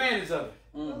taking advantage of it?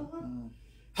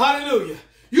 Hallelujah.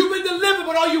 You've been delivered,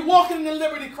 but are you walking in the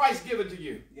liberty Christ given to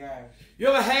you? Yes. You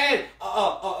ever had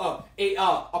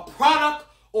a product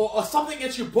or something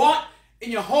that you bought in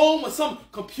your home, or some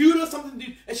computer,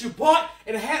 something that you bought,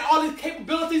 and it had all these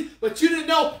capabilities, but you didn't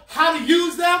know how to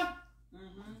use them?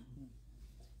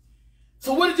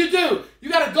 So what did you do? You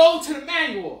got to go to the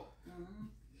manual.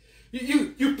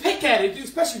 You pick at it,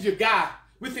 especially if you're a guy.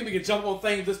 We think we can jump on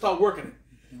things and start working it.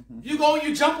 You go and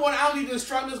you jump on it, I don't need the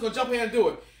instructor, I'm just going to jump in and do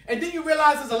it. And then you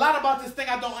realize there's a lot about this thing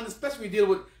I don't understand, especially when you deal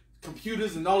with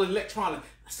computers and all the electronic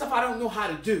stuff I don't know how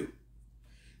to do.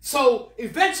 So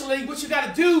eventually what you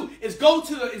got to do is go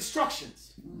to the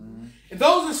instructions. And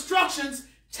those instructions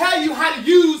tell you how to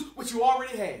use what you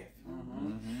already have.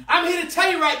 I'm here to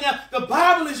tell you right now, the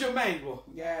Bible is your manual.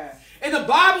 Yeah. And the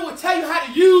Bible will tell you how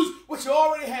to use what you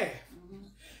already have.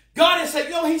 God has said,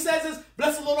 he says this,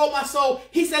 bless the Lord, oh my soul.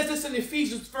 He says this in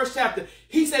Ephesians 1st chapter.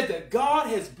 He said that God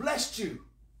has blessed you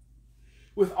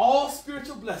with all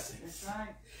spiritual blessings. That's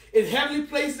right. In heavenly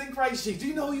places in Christ Jesus. Do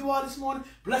you know who you are this morning?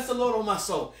 Bless the Lord, oh my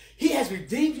soul. He has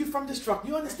redeemed you from destruction.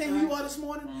 You understand who you are this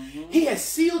morning? He has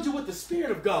sealed you with the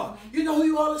Spirit of God. You know who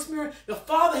you are this morning? The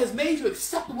Father has made you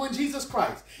acceptable in Jesus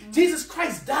Christ. Jesus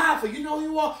Christ died for you. You know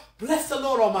who you are? Bless the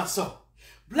Lord, oh my soul.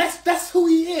 That's who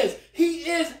he is. He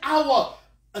is our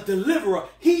deliverer.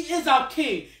 He is our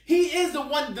king. He is the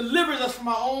one that delivers us from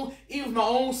our own, even from our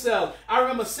own selves. I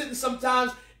remember sitting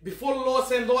sometimes before the Lord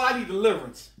saying, Lord, I need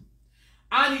deliverance.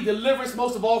 I need deliverance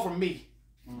most of all from me.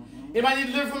 Anybody need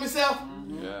to deliver from myself?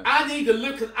 Yes. I need to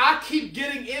live because I keep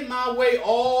getting in my way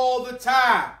all the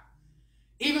time.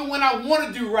 Even when I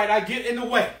want to do right, I get in the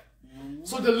way.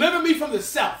 So deliver me from the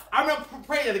self. I remember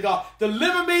praying to God,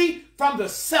 deliver me from the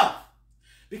self.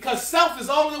 Because self is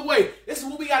all in the way. This is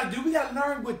what we got to do. We got to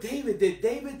learn what David did.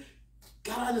 David,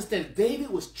 gotta understand, David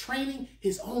was training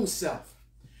his own self.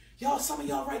 Y'all, some of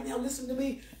y'all right now, listen to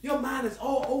me. Your mind is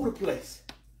all over the place.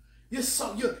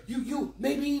 You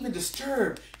may be even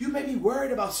disturbed. You may be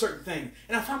worried about certain things.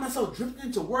 And I find myself drifting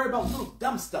into worry about little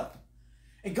dumb stuff.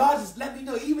 And God just let me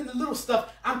know, even the little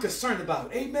stuff I'm concerned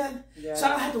about. Amen? Yeah. So I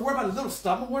don't have to worry about the little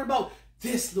stuff. I'm worried about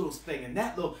this little thing and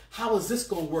that little, how is this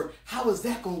going to work? How is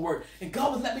that going to work? And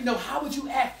God would let me know, how would you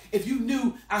act if you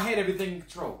knew I had everything in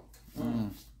control?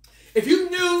 If you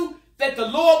knew that the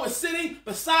Lord was sitting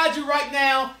beside you right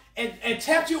now and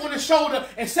tapped you on the shoulder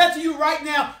and said to you right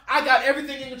now, I got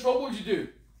everything in control, what would you do?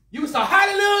 You would say,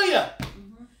 hallelujah.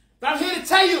 But I'm here to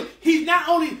tell you, he's not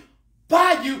only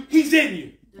by you, he's in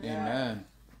you. Amen.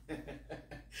 And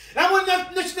I want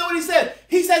to let you know what he said.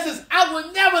 He says this, I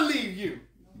will never leave you.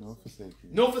 Nor forsake you.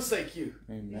 nor forsake you.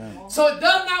 Amen. So it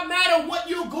does not matter what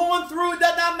you're going through. It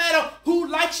does not matter who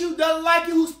likes you, doesn't like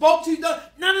you, who spoke to you.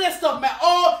 None of that stuff matters.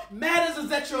 All matters is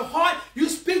that your heart, you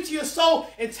speak to your soul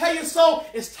and tell your soul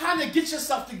it's time to get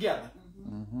yourself together.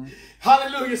 Mm-hmm.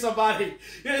 Hallelujah, somebody.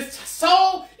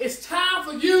 Soul, it's time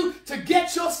for you to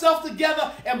get yourself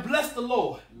together and bless the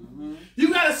Lord. Mm-hmm.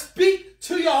 You got to speak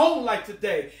to your own life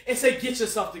today and say, get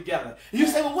yourself together. And you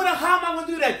say, well, how am I going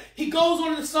to do that? He goes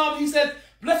on in the psalm, he says,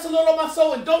 bless the Lord, O my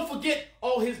soul, and don't forget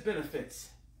all his benefits.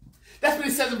 That's what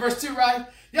he says in verse 2, right?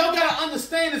 Y'all got to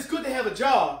understand it's good to have a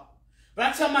job. But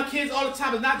I tell my kids all the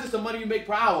time, it's not just the money you make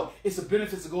per hour, it's the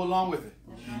benefits that go along with it.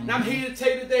 Mm-hmm. And I'm here to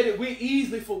tell you today that we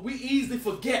easily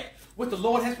forget what the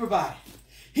Lord has provided.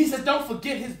 He says, don't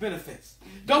forget his benefits.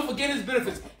 Don't forget his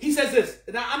benefits. He says this.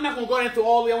 Now, I'm not going to go into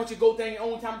all of it. I want you to go there your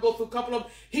own time, go through a couple of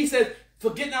them. He says,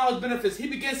 forgetting all his benefits. He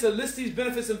begins to list these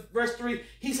benefits in verse 3.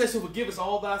 He says, who forgives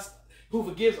all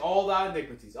thy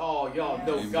iniquities. Oh, y'all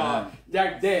know God.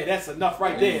 That's enough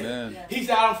right there. Amen. He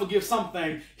said, I don't forgive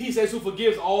something. He says, who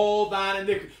forgives all thine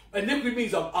iniquities. Iniquity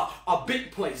means a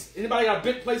bent place. Anybody got a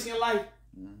bent place in your life?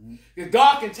 Mm-hmm.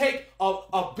 God can take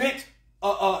a bent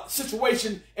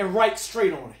situation and write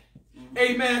straight on it. Mm-hmm.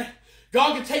 Amen.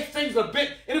 God can take things a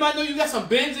bit. Anybody know you got some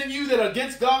bends in you that are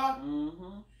against God? Mm-hmm.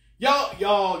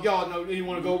 Y'all know you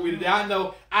want to go with it. I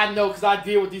know, because I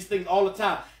deal with these things all the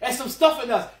time. There's some stuff in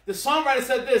us. The songwriter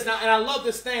said this, and I love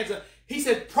this stanza. He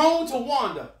said, prone to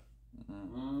wander.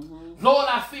 Mm-hmm. Lord,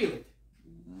 I feel it.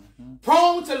 Mm-hmm.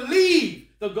 Prone to leave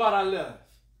the God I love.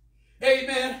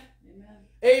 Amen.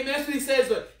 Amen. That's what he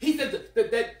says. He said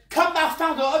that come thou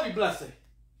fount of every blessing.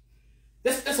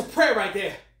 That's a prayer right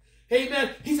there. Amen.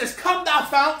 He says, come thou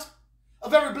fount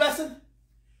of every blessing.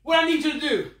 What I need you to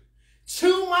do,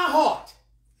 tune my heart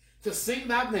to sing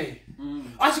thy name. Mm.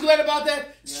 Aren't you glad about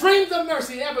that? Yeah. Streams of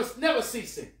mercy never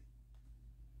ceasing.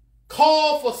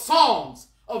 Call for songs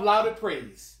of louder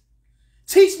praise.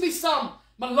 Teach me some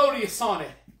melodious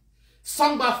sonnet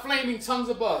sung by flaming tongues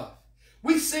above.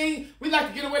 We like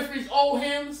to get away from these old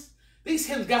hymns. These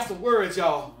hymns got some words,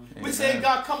 y'all. Amen. We say,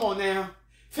 God, come on now.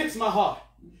 Fix my heart.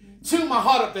 Tune my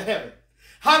heart up to heaven.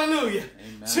 Hallelujah.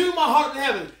 Amen. Tune my heart to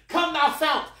heaven. Come thou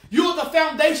fount. You're the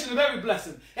foundation of every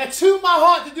blessing. And tune my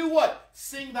heart to do what?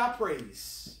 Sing thy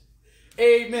praise.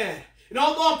 Amen. And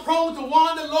although I'm prone to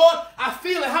wander, Lord, I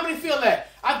feel it. How many feel that?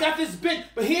 I got this bent.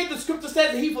 But here the scripture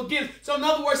says that he forgives. So in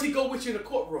other words, he go with you in the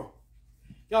courtroom.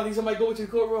 Y'all need somebody to go with you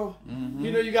in the courtroom? Mm-hmm.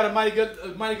 You know you got a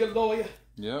mighty good lawyer.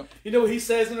 Yep. You know what he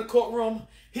says in the courtroom?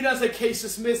 He doesn't say case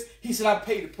dismissed. He said, I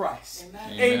paid the price.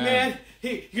 Amen. Amen.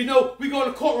 We go in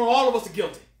the courtroom, all of us are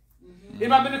guilty. Mm-hmm.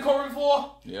 Anybody been in the courtroom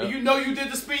before? Yep. And you know you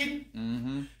did the speeding.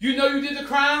 Mm-hmm. You know you did the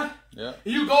crime. Yep.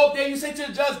 And you go up there and you say to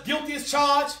the judge, guilty as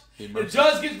charged. The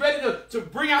judge gets ready to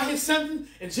bring out his sentence.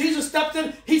 And Jesus stepped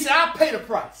in. He said, I paid the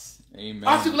price. Amen.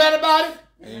 Aren't you glad about it?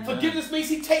 Amen. Forgiveness means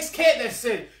he takes care of that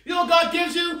sin. You know what God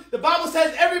gives you? The Bible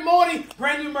says every morning,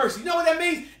 brand new mercy. You know what that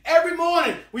means? Every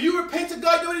morning, when you repent to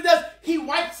God, you know what he does? He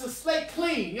wipes the slate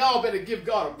clean. Y'all better give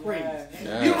God a praise.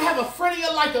 Yeah. You don't have a friend in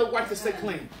your life that will wipe the slate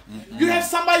clean. Mm-hmm. You have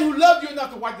somebody who loves you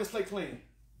enough to wipe the slate clean.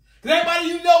 Because everybody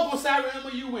you know will say, I remember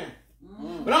you when.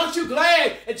 Mm-hmm. But aren't you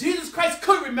glad that Jesus Christ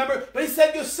could remember, but he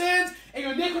said your sins and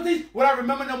your iniquities would I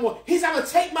remember no more. He said, I'm going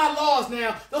to take my laws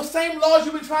now, those same laws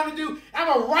you've been trying to do, I'm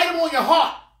going to write them on your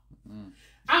heart. Mm-hmm.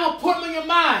 I'm going to put them in your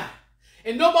mind.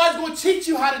 And nobody's going to teach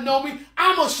you how to know me.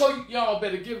 I'm going to show you. Y'all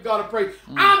better give God a praise.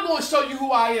 Mm-hmm. I'm going to show you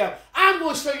who I am. I'm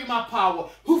going to show you my power,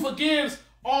 who forgives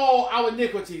all our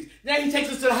iniquities. Now he takes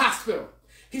us to the hospital.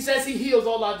 He says he heals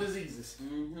all our diseases.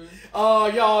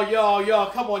 Mm-hmm.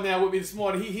 Y'all, come on now with me this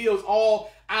morning. He heals all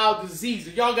our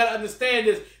diseases. Y'all got to understand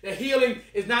this, that healing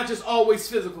is not just always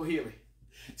physical healing.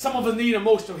 Some of us need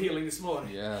emotional healing this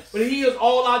morning. Yes. But he heals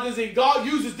all our disease. God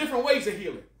uses different ways of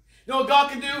healing. You know what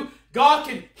God can do? God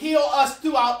can heal us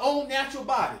through our own natural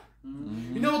body.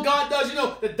 Mm-hmm. You know what God does? You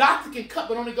know, the doctor can cut,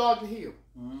 but only God can heal.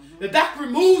 Mm-hmm. The doctor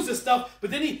removes the stuff, but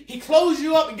then he closes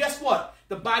you up, and guess what?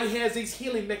 The body has these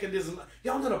healing mechanisms.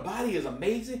 Y'all know the body is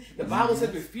amazing. The Bible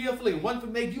says we're fearfully and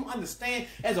wonderfully made. You understand,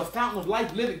 as a fountain of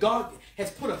life living, God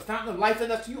has put a fountain of life in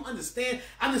us. You understand?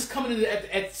 I'm just coming in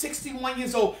at 61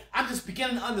 years old. I'm just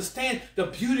beginning to understand the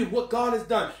beauty of what God has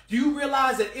done. Do you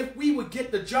realize that if we would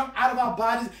get the junk out of our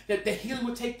bodies, that the healing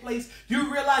would take place? Do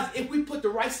you realize if we put the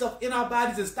right stuff in our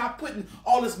bodies and stop putting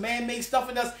all this man-made stuff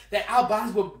in us, that our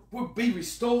bodies will be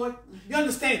restored? You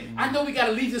understand? I know we got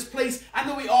to leave this place. I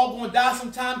know we all going to die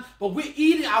sometime, but we're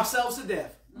eating ourselves to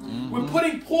death. Mm-hmm. We're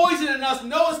putting poison in us,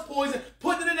 know it's poison,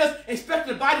 putting it in us,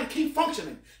 expecting the body to keep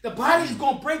functioning. The body is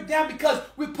going to break down because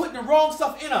we're putting the wrong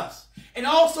stuff in us. And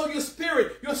also your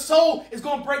spirit, your soul is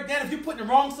going to break down if you're putting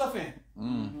the wrong stuff in.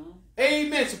 Mm-hmm.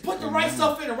 Amen. So put the right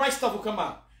stuff in, the right stuff will come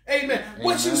out. Amen.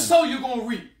 What you Amen. sow, you're going to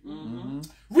reap.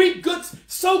 Reap good,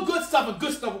 sow good stuff, and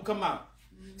good stuff will come out.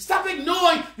 Stop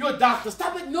ignoring your doctor.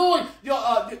 Stop ignoring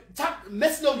stop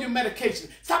messing up your medication.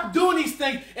 Stop doing these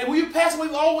things. And when you pass away,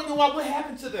 we all wonder what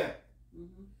happened to them.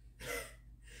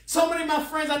 So many of my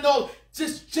friends I know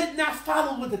just did not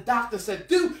follow what the doctor said.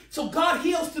 Dude, so God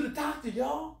heals through the doctor,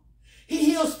 y'all. He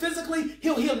heals physically.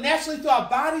 He'll heal naturally through our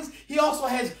bodies. He also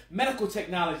has medical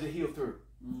technology to heal through.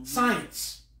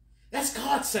 Science. That's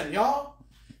God sent, y'all.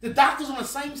 The doctor's on the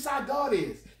same side God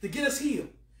is to get us healed.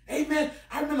 Amen.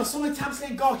 I remember so many times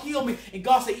saying, God heal me, and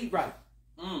God said, eat right.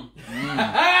 Y'all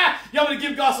want to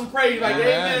give God some praise right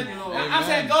there. Amen. I'm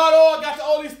saying, God, oh, I got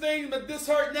all these things, but this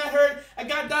hurt and that hurt. I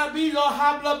got diabetes, all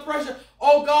high blood pressure.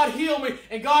 Oh, God, heal me.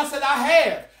 And God said, I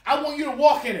have. I want you to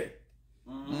walk in it.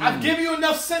 I've given you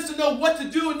enough sense to know what to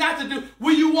do and not to do.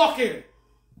 Will you walk in it?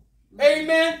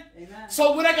 Amen. Amen.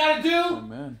 So what I got to do,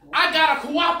 Amen. I got to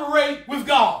cooperate with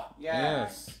God.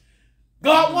 Yes.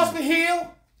 God wants me healed.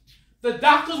 The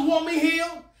doctors want me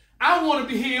healed. I want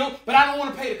to be healed, but I don't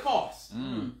want to pay the cost.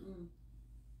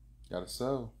 Gotta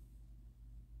sow.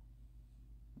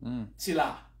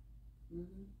 Selah.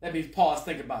 That means pause,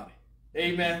 think about it.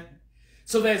 Amen.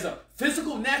 So there's a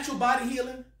physical, natural body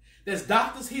healing. There's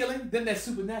doctor's healing. Then there's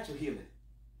supernatural healing.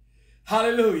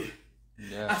 Hallelujah.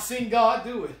 Yeah. I've seen God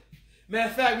do it. Matter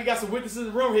of fact, we got some witnesses in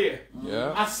the room here.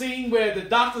 Yeah. I've seen where the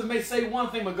doctors may say one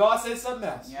thing, but God said something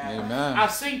else. Yeah. Amen.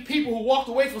 I've seen people who walked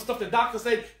away from stuff the doctor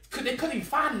said they couldn't even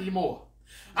find it anymore.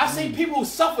 I've seen people who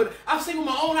suffered. I've seen with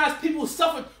my own eyes people who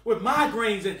suffered with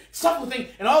migraines and suffered with things,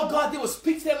 and all God did was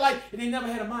speak to their life, and they never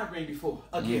had a migraine before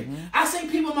again. I've seen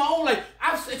people in my own life.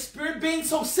 I've experienced being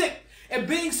so sick. And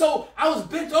being so, I was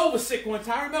bent over sick one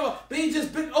time. I remember being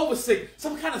just bent over sick.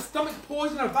 Some kind of stomach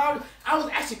poison or virus. I was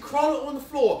actually crawling on the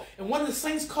floor. And one of the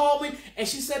saints called me, and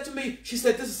she said to me, she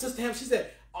said, this is Sister Ham. She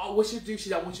said, oh, what you do? She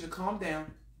said, I want you to calm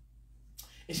down.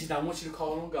 And she said, I want you to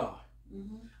call on God.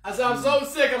 I said, I'm so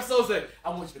sick. I'm so sick.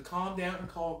 I want you to calm down and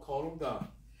call on God.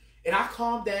 And I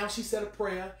calmed down. She said a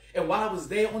prayer. And while I was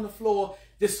there on the floor,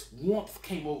 this warmth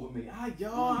came over me.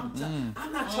 Y'all,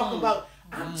 I'm not talking about,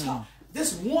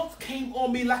 this warmth came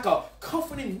on me like a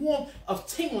comforting warmth of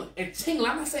tingling and tingling.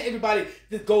 I'm not saying everybody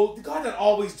that God doesn't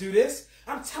always do this.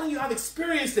 I'm telling you, I've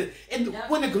experienced it. And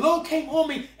when the glow came on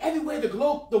me, everywhere the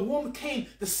warmth came,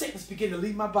 the sickness began to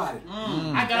leave my body.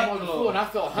 I got up on the floor and I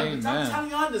felt hungry. I'm telling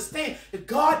you, I understand that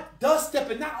God does step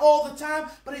in, not all the time,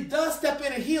 but He does step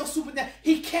in and heal supernaturally.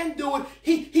 He can do it.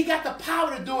 He got the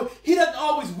power to do it. He doesn't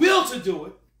always will to do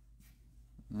it.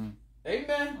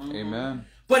 Amen. Amen.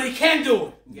 But He can do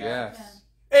it. Yes.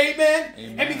 Amen.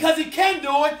 Amen. And because He can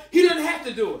do it, He doesn't have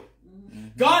to do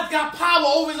it. God's got power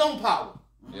over His own power.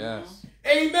 Yes.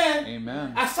 Amen.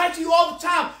 Amen. I cite to you all the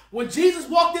time. When Jesus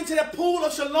walked into that pool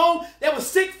of Shalom, there were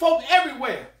sick folk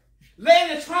everywhere. Laying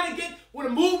there trying to get with a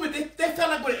movement. They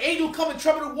felt like when an angel come and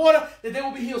trouble the water, that they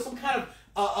will be healed. Some kind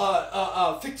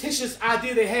of fictitious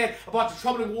idea they had about the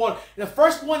troubling water. And the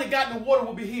first one that got in the water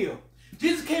will be healed.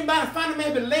 Jesus came by and found the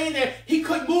man had been laying there. He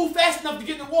couldn't move fast enough to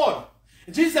get in the water.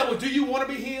 And Jesus said, well, do you want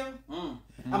to be healed? I'm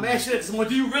going to ask you that. Someone,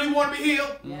 do you really want to be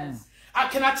healed? Yes.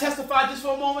 Can I testify just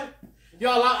for a moment?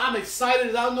 Y'all, I'm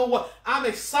excited. I don't know what. I'm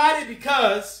excited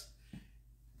because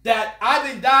that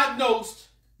I've been diagnosed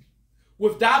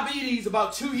with diabetes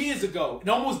about 2 years ago and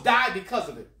almost died because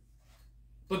of it.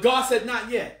 But God said, not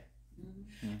yet.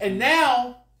 And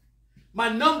now my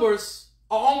numbers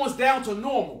are almost down to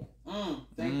normal.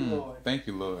 Thank you, Lord. Thank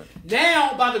you, Lord.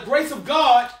 Now, by the grace of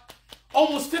God,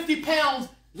 almost 50 pounds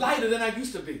lighter than I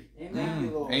used to be.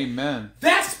 Amen. Lord. Amen.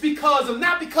 That's because of,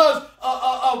 not because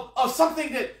of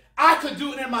something that I could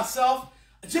do it in myself,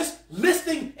 just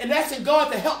listening and asking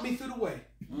God to help me through the way.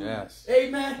 Yes.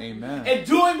 Amen. Amen. And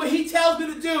doing what He tells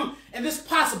me to do, and this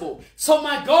possible. So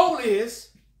my goal is,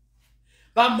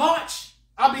 by March,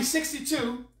 I'll be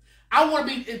 62. I want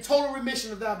to be in total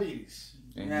remission of diabetes.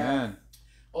 Amen.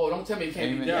 Oh, don't tell me it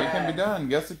can't be done. It can be done.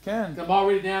 Yes, it can. I'm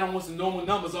already down on some normal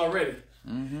numbers already.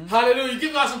 Hallelujah.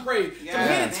 Give God some praise. Yes. So I'm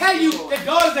here to tell you that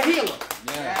God is a healer.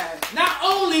 Yes. Not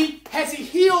only has He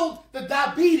healed the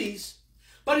diabetes,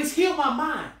 but He's healed my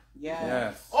mind.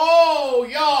 Yes. Oh,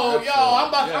 I'm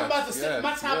about to sit.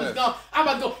 My time is gone. I'm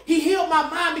about to go. He healed my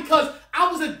mind because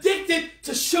I was addicted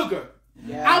to sugar.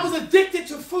 Yes. I was addicted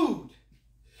to food.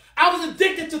 I was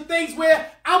addicted to things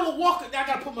where I would walk. I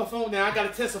got to put my phone down. I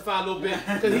got to testify a little bit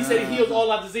because He said He heals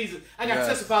all our diseases. I got to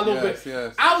testify a little bit.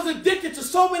 Yes. I was addicted to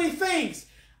so many things.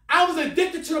 I was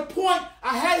addicted to the point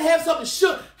I had to have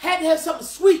something had to have something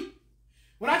sweet.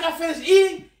 When I got finished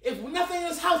eating, if nothing in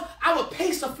this house, I would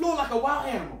pace the floor like a wild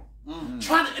animal.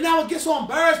 And I would get so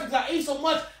embarrassed because I ate so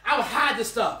much. I would hide the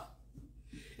stuff.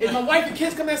 And my wife and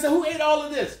kids come in and say, who ate all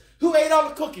of this? Who ate all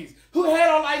the cookies? Who had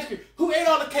all the ice cream? Who ate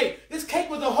all the cake? This cake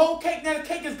was a whole cake, now the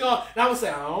cake is gone. And I would say,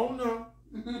 I don't know.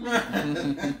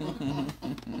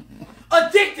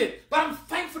 Addicted. But I'm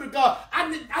thankful to God.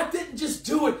 I didn't just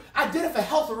do it. I did it for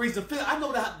health reasons. I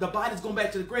know that the body's going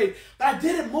back to the grave. But I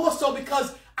did it more so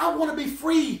because I want to be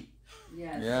free.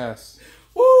 Yes. Yes.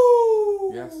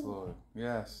 Woo! Yes, Lord.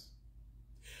 Yes.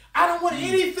 I don't want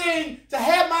anything to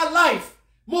have my life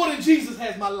more than Jesus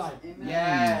has my life. Amen.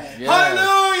 Yes. Yes.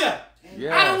 Hallelujah.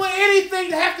 Yes. I don't want anything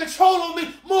to have control over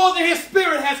me more than his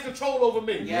spirit has control over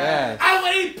me. Yes. I don't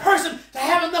want any person to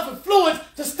have enough influence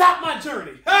to stop my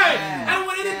journey. Hey, I don't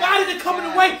want anybody to come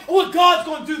in the way of what God's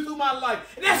going to do through my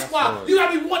life. And that's why Lord. you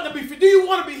got to be wanting to be free. Do you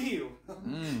want to be healed?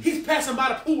 He's passing by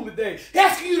the pool today. He's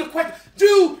asking you the question,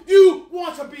 do you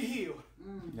want to be healed?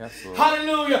 Yes, Lord.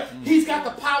 Hallelujah. He's got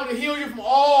the power to heal you from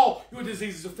all your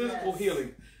diseases, of physical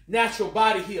healing, natural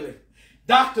body healing.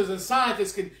 Doctors and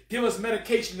scientists can give us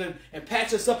medication and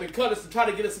patch us up and cut us and try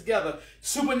to get us together.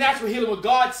 Supernatural healing, where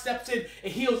God steps in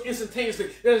and heals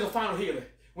instantaneously. There's a final healing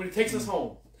when he takes us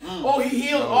home. Oh, he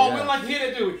heals all. We don't like to hear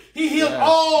that, do we? He heals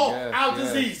all our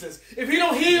diseases. If he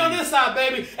don't heal on this side,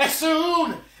 baby, as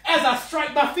soon as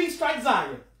my feet strike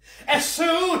Zion, as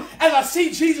soon as I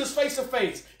see Jesus face to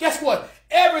face, guess what?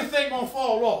 Everything gonna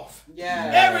fall off.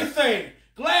 Yeah. Everything.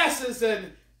 Glasses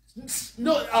and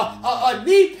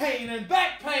knee pain and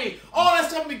back pain, all that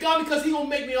stuff will be gone because he's going to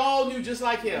make me all new just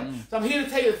like him. So I'm here to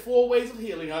tell you the 4 ways of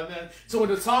healing. Amen. So when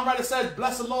the songwriter says,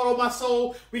 bless the Lord, oh my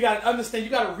soul, we got to understand,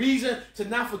 you got a reason to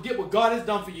not forget what God has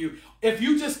done for you. If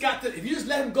you just let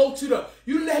him go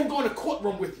you let him go in the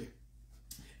courtroom with you.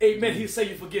 Amen. He'll say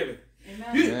you're forgiven.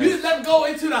 You just let him go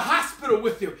into the hospital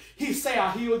with you. He say,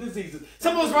 I'll heal diseases.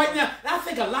 Some of us right now, and I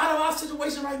think a lot of our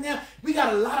situation right now, we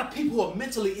got a lot of people who are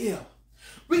mentally ill.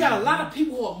 We got a lot of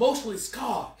people who are emotionally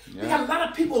scarred. We got a lot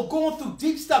of people who are going through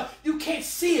deep stuff. You can't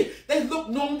see it. They look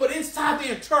normal, but inside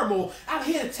they're in turmoil. I'm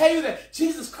here to tell you that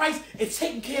Jesus Christ is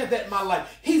taking care of that in my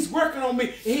life. He's working on me,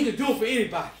 and he can do it for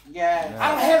anybody.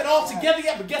 I don't have it all together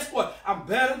yet, but guess what? I'm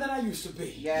better than I used to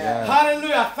be.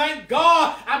 Hallelujah. Thank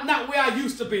God I'm not where I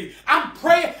used to be. I'm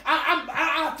praying.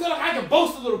 I feel like I can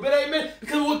boast a little bit, amen,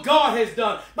 because of what God has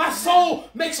done. My soul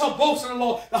makes her boast in the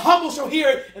Lord. The humble shall hear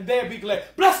it, and they'll be glad.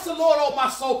 Bless the Lord, oh my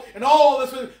soul, and all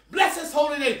that's within. Bless his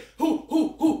holy name,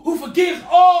 who forgives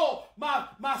all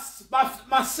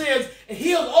my sins and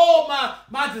heals all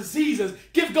my diseases.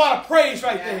 Give God a praise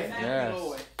right there. Yes.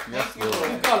 Lord. Yes, Lord. Lord.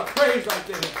 Give God a praise right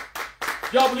there.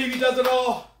 Y'all believe he does it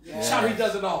all? Shout, he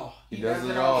does it all. He does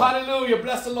it all. Hallelujah.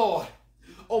 Bless the Lord.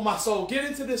 Oh, my soul. Get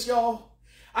into this, y'all.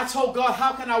 I told God,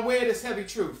 how can I wear this heavy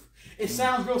truth? It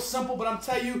sounds real simple, but I'm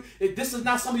telling you, this is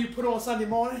not something you put on Sunday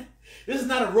morning. This is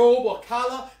not a robe or a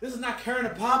collar. This is not carrying a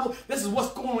Bible. This is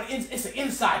what's going on. It's an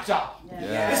inside job.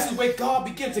 This is where God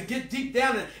begins to get deep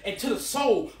down into the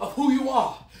soul of who you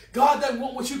are. God doesn't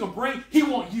want what you can bring. He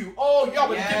wants you. Oh, y'all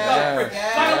better give God a praise.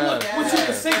 God don't want what you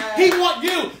can sing. He wants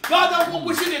you. God don't want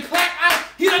what you can clap out.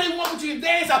 He doesn't even want what you can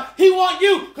dance out. He wants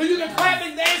you because you can clap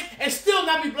and dance and still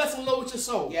not be blessing the Lord with your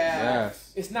soul.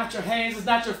 It's not your hands. It's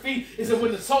not your feet. It's that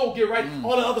when the soul get right,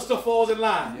 all the other stuff falls in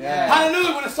line.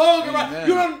 Hallelujah. When the soul get right,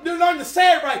 you learn to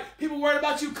say it right. People worried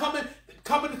about you coming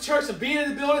to church and being in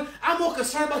the building. I'm more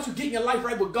concerned about you getting your life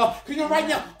right with God. Because right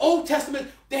now, Old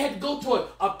Testament, they had to go to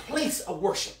a place of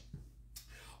worship.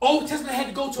 Old Testament had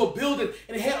to go to a building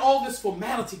and it had all this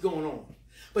formality going on.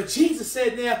 But Jesus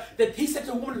said now that he said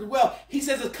to the woman as well, he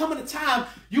says, there's coming a time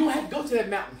you don't have to go to that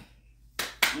mountain.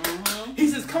 He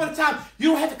says, coming a time you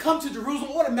don't have to come to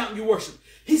Jerusalem or the mountain you worship.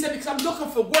 He said, because I'm looking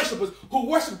for worshipers who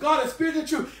worship God in spirit and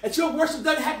truth. And your worship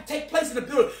doesn't have to take place in the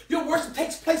building. Your worship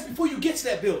takes place before you get to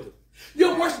that building.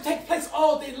 Your worship takes place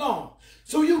all day long.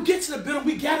 So you get to the building,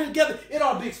 we gather together, it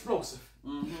ought to be explosive.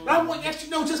 But I want you to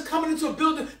know, just coming into a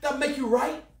building doesn't make you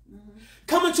right.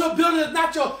 Coming to a building is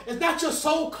not your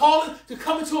soul calling to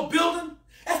come into a building.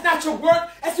 That's not your work.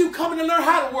 That's you coming to learn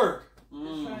how to work.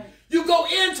 Right. You go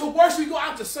in to worship, you go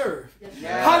out to serve.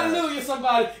 Hallelujah,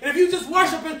 somebody. And if you just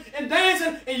worshiping and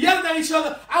dancing and yelling at each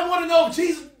other, I want to know if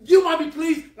Jesus, you might be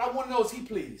pleased, but I want to know, is he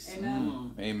pleased?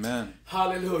 Amen.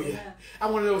 Hallelujah. I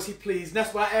want to know, is he pleased? And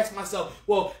that's why I ask myself,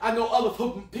 well, I know other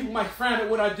people might frown at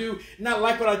what I do, not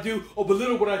like what I do, or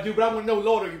belittle what I do, but I want to know,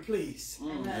 Lord, are you pleased?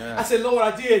 I said, Lord,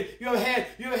 I did. You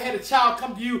ever had a child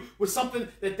come to you with something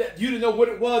that you didn't know what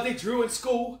it was, they drew in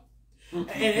school? And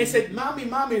they said,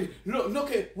 Mommy,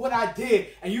 look at what I did.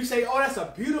 And you say, oh, that's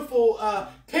a beautiful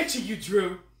picture you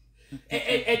drew.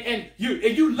 And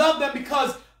you love them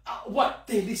because, what?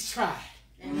 They at least tried.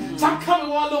 So I'm coming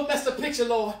with one little messed up picture,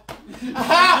 Lord.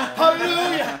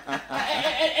 Hallelujah.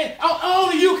 And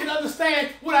only you can understand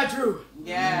what I drew.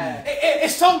 Yeah.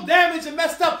 It's so damaged and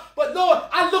messed up. But Lord,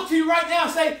 I look to you right now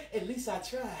and say, at least I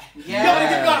tried. Yeah. You want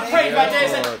to give God a praise right there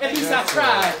and say, at least I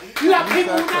tried. You have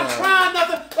people who not trying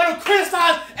nothing, but will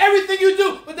criticize everything you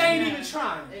do, but they ain't even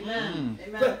trying. Amen.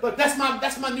 Amen. But that's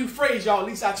my new phrase, y'all. At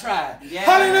least I tried. Yeah.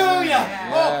 Hallelujah.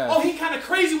 Yeah. Oh, he kind of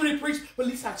crazy when he preached, but at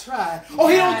least I tried. Oh,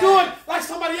 he don't do it like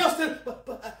somebody else did,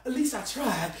 but at least I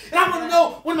tried. And I want to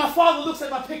know when my father looks at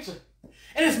my picture,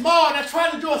 and it's mom, I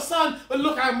tried to do a sun, but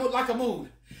look like a moon.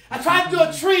 I tried to do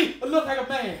a tree, but look like a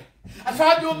man. I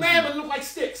tried to do a man, but look like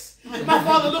sticks. My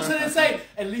father looks at it and say,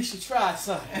 at least you tried,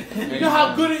 son. You know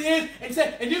how good it is?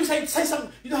 And you say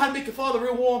something, you know how to make your father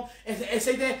real warm? And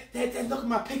say, Dad, look at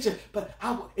my picture.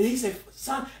 And he said,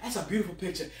 son, that's a beautiful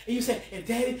picture. And you say, and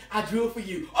Daddy, I drew it for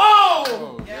you.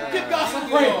 Oh! Yeah. Give God some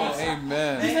praise.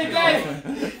 Amen. He said,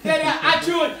 Daddy, I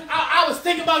drew it. I was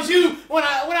thinking about you. When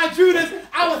I drew this,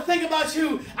 I was thinking about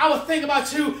you. I was thinking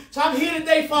about you. So I'm here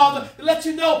today, Father, to let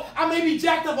you know I may be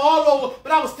jacked up all over,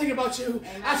 but I was thinking about you.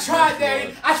 Amen. I tried,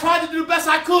 Daddy. I tried to do the best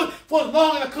I could for as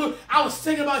long as I could. I was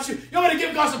thinking about you. You want to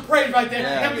give God some praise right there.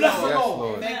 Yeah. And bless the Yes, Lord.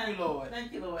 Lord. Thank you, Lord.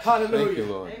 Thank you, Lord. Hallelujah. Thank you,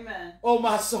 Lord. Amen. Oh,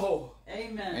 my soul.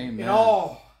 Amen. Amen. And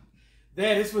all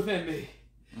that is within me.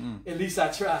 At least I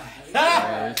tried.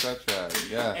 Yes, I tried.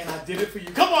 Yes. And I did it for you.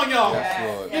 Come on, y'all.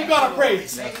 Yes, Lord. Give God a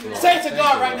praise. Yes, Lord. Say it to Thank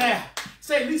God you, right Lord. now.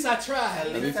 Say, at least I tried.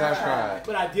 At least I tried.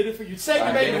 But I did it for you. Say your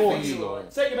I baby did it for voice. you,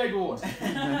 Lord. Say your baby voice.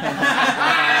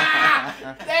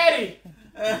 Daddy.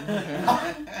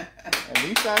 At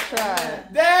least I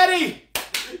tried. Daddy.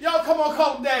 Y'all come on,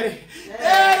 call him Daddy.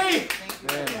 Daddy.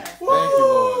 Daddy. Thank you, Woo.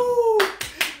 Lord.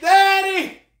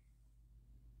 Daddy.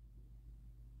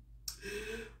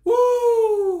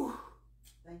 Woo.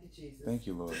 Thank you, Jesus. Thank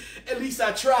you, Lord. At least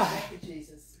I tried. Thank you,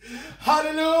 Jesus.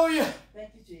 Hallelujah. Thank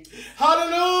you, Jesus.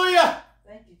 Hallelujah.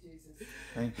 Thank you, Jesus.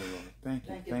 Thank you, Lord. Thank you.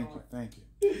 Thank you, Thank you. Lord. Thank you.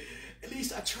 At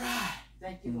least I tried.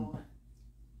 Thank you, Lord.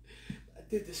 I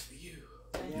did this for you.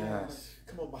 Thank you, Yes.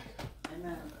 Come on, Michael. Lord.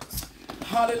 Amen.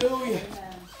 Hallelujah.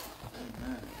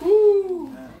 Amen. Woo.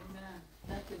 Amen.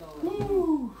 Thank you, Lord.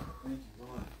 Woo. Thank you,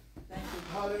 Lord. Thank you.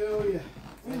 Hallelujah.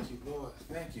 Thank you, Lord.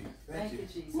 Thank you. Thank you,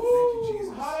 Jesus. Woo.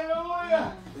 Jesus.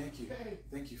 Hallelujah. Thank you.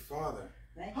 Thank you, Father.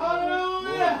 Thank you, Lord. Lord,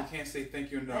 Hallelujah. we can't say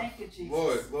thank you enough. Thank you,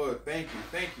 Jesus. Lord, thank you.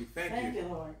 Thank you. Thank Thank you. you,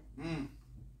 Lord.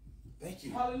 Thank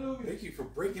you. Hallelujah. Thank you for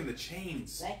breaking the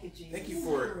chains. Thank you, Jesus.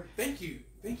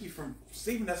 Thank you for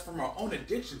saving us from our own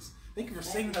addictions. Thank you for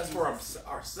saving us for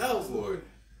ourselves, Lord.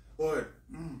 Lord,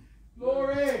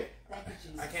 Glory. Thank you,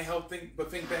 Jesus. I can't help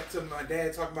but think back to my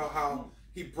dad talking about how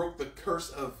he broke the curse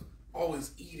of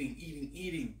always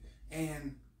eating,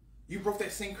 and you broke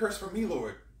that same curse for me,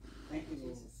 Lord. Thank you,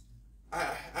 Jesus.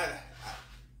 I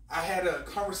had a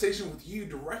conversation with you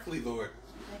directly, Lord.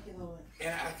 Thank you, Lord.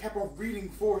 And I kept on reading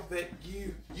forth that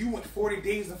you went 40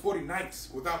 days and 40 nights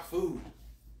without food.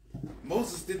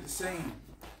 Moses did the same.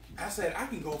 I said, I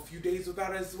can go a few days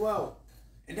without it as well.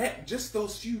 And that just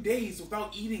those few days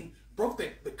without eating broke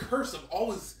the curse of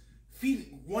always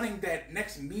wanting that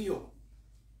next meal.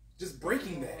 Just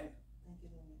breaking that. Thank you,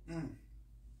 Lord.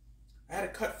 I had to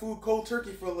cut food cold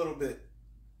turkey for a little bit.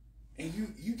 And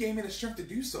you gave me the strength to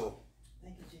do so.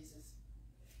 Thank you, Jesus.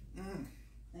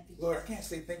 Thank you, Lord, I Jesus. can't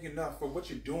say thank you enough for what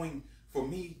you're doing for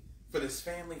me, for this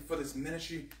family, for this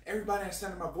ministry. Everybody that's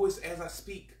sending my voice as I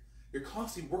speak. You're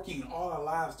constantly working in all our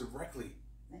lives directly.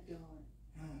 Thank you,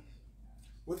 Lord.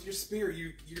 With your spirit,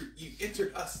 you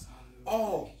entered us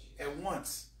all at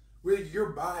once. We're your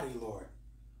body, Lord.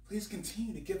 Please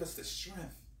continue to give us the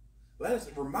strength.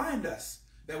 Remind us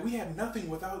that we have nothing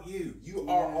without you. You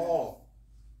are all.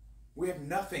 We have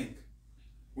nothing.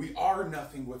 We are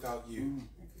nothing without you.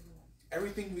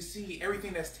 Everything we see,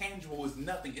 everything that's tangible is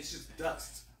nothing. It's just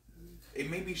dust. It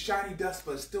may be shiny dust,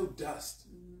 but it's still dust.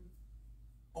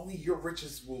 Only your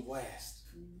riches will last.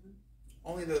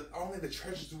 Only the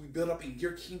treasures we build up in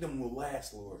your kingdom will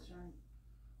last, Lord. That's right.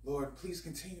 Lord, please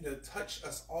continue to touch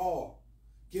us all.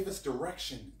 Give us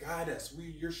direction. Guide us. We're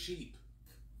your sheep.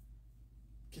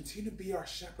 Continue to be our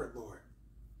shepherd, Lord.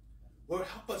 Lord,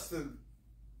 help us to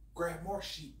grab more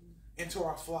sheep into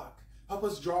our flock. Help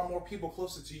us draw more people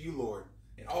closer to you, Lord,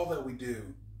 in all that we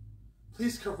do.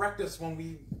 Please correct us when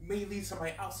we may lead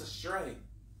somebody else astray.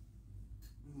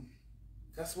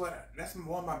 That's one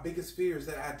of my biggest fears,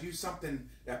 that I do something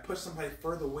that puts somebody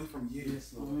further away from you.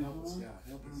 Yes, Lord. Help us, God.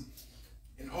 Help us.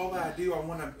 And all that I do, I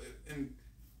want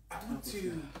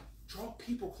to draw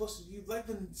people closer to you. Let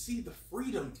them see the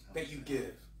freedom that you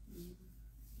give.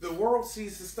 The world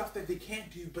sees the stuff that they can't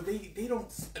do, but they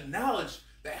don't acknowledge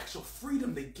the actual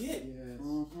freedom they get. Yes.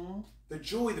 The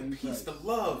joy, the peace, the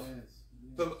love,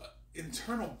 Yes. the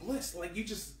internal bliss. Like it's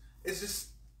just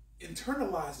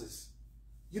internalizes.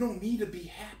 You don't need to be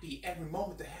happy every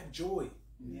moment to have joy.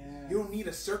 Yes. You don't need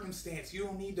a circumstance. You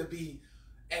don't need to be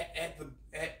at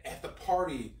the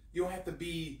party. You don't have to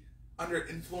be under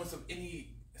influence of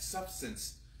any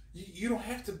substance. You don't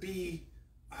have to be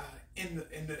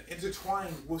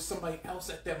intertwined with somebody else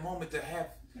at that moment to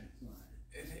have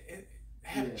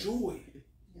Yes. joy.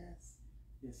 Yes.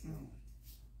 Yes, Lord.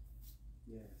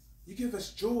 Yes. You give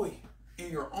us joy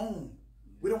in your own.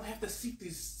 We don't have to seek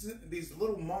these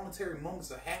little momentary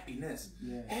moments of happiness.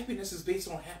 Yes. Happiness is based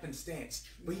on happenstance,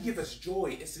 but you give us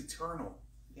joy. It's eternal.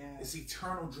 Yes. It's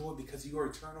eternal joy because you are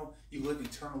eternal. You live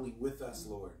eternally with us,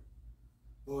 Lord.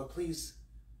 Lord, please,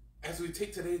 as we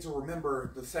take today to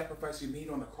remember the sacrifice you made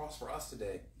on the cross for us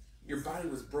today, your body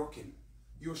was broken.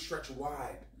 You were stretched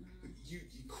wide. You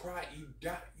cried. You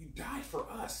died for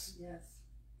us. Yes.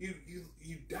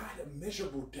 You died a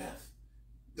miserable death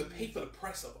to pay for the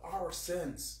price of our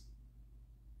sins.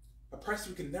 A price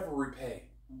we can never repay.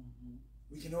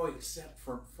 We can only accept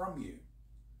from you.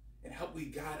 And help we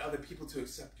guide other people to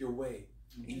accept your way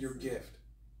and your gift.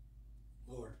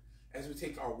 Lord, as we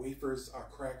take our wafers, our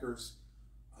crackers,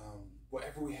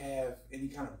 whatever we have, any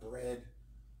kind of bread,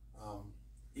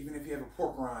 even if you have a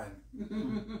pork rind,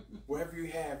 whatever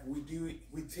you have,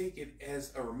 we take it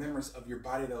as a remembrance of your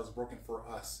body that was broken for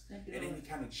us. Thank you, And Lord. any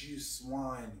kind of juice,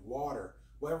 wine, water,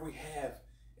 whatever we have,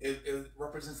 it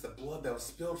represents the blood that was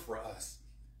spilled for us.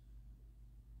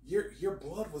 Your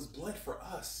blood was bled for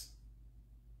us.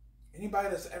 Anybody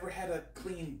that's ever had a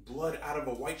clean blood out of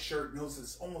a white shirt knows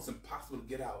it's almost impossible to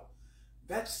get out.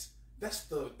 That's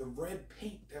the red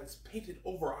paint that's painted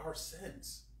over our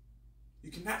sins.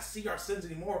 You cannot see our sins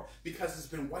anymore because it's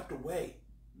been wiped away,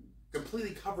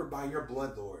 completely covered by your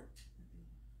blood, Lord.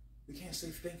 We can't say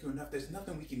thank you enough. There's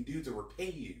nothing we can do to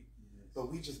repay you,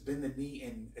 but we just bend the knee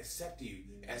and accept you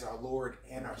as our Lord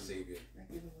and our Savior. Thank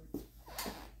you, Lord.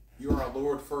 You are our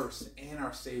Lord first and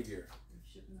our Savior.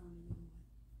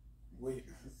 Wait,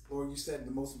 Lord, you said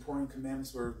the most important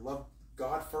commandments were love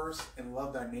God first and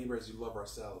love thy neighbor as you love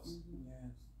ourselves.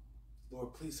 Yes.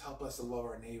 Lord, please help us to love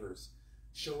our neighbors.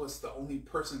 Show us the only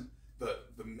person, the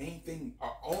main thing,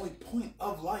 our only point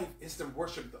of life is to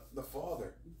worship the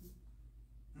Father.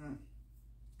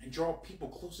 And draw people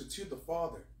closer to the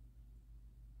Father.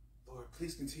 Lord,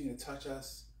 please continue to touch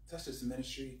us, touch this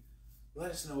ministry.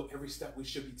 Let us know every step we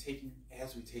should be taking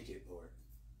as we take it, Lord.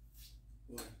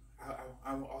 Lord,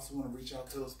 I also want to reach out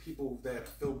to those people that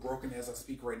feel broken as I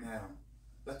speak right now.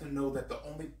 Let them know that the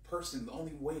only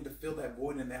way to fill that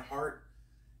void in their heart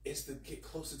is to get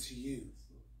closer to you.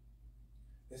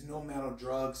 There's no amount of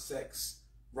drugs, sex,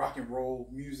 rock and roll,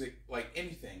 music, like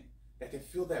anything that can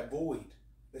fill that void.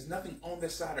 There's nothing on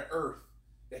this side of earth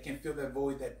that can fill that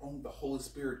void that only the Holy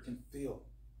Spirit can fill.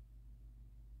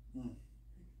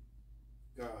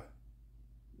 God,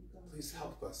 please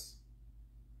help us.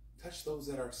 Touch those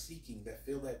that are seeking, that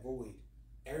fill that void.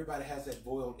 Everybody has that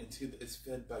void until it's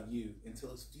filled by you,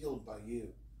 until it's filled by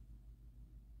you.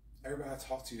 Everybody I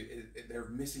talk to, they're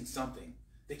missing something.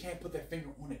 They can't put their finger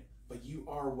on it, but you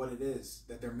are what it is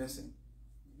that they're missing.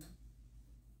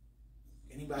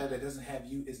 Anybody that doesn't have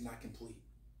you is not complete.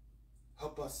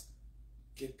 Help us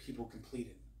get people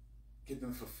completed. Get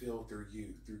them fulfilled through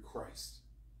you, through Christ.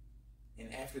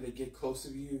 And after they get close to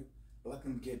you, let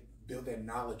them build that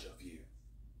knowledge of you.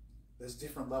 There's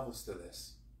different levels to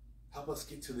this. Help us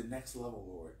get to the next level,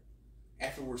 Lord.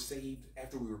 After we're saved,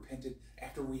 after we repented,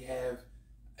 after we have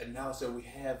acknowledged that we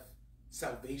have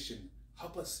salvation,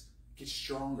 help us get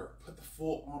stronger. Put the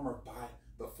full armor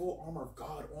of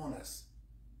God on us.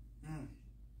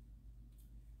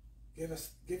 Give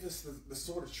us the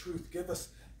sword of truth. Give us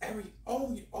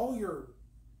all your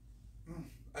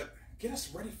get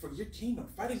us ready for your kingdom,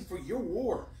 fighting for your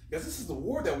war. Because this is the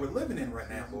war that we're living in right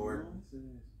now, Lord.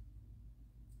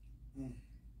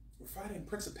 We're fighting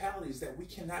principalities that we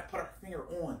cannot put our finger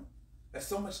on. There's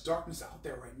so much darkness out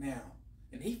there right now.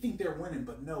 And they think they're winning,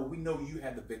 but no, we know you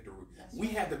have the victory. We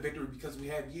have the victory because we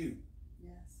have you.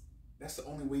 Yes. That's the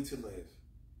only way to live.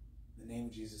 In the name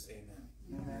of Jesus, amen.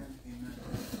 Amen. Amen.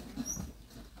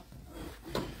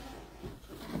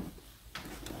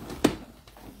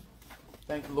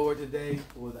 Thank the Lord today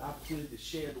for the opportunity to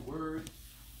share the word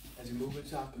as we move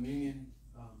into our communion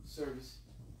service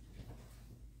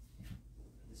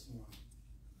this morning.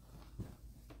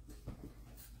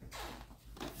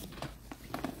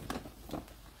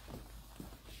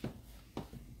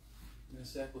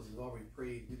 Minister Eccles has already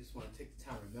prayed. We just want to take the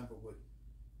time to remember what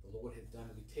the Lord has done.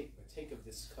 We take of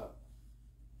this cup.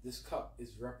 This cup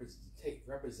is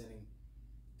representing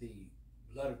the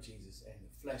blood of Jesus and the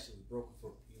flesh that was broken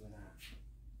for you and I.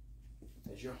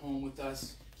 that you're home with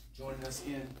us, joining us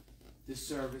in this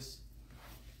service.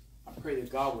 I pray that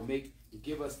God will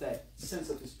give us that sense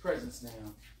of His presence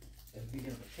now as we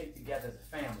begin to take together as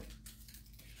a family.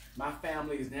 My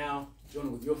family is now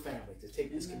joining with your family to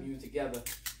take this communion together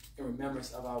in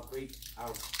remembrance of our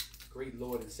great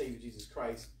Lord and Savior Jesus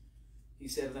Christ. He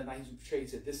said that night He was betrayed, He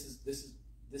said, this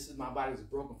is my body is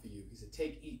broken for you. He said,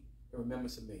 take, eat in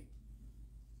remembrance of me.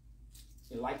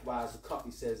 And likewise, the cup,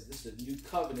 He says, this is a new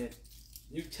covenant,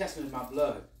 New Testament in my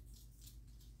blood.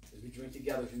 As we drink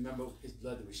together, remember His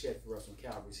blood that was shed for us on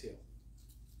Calvary's Hill.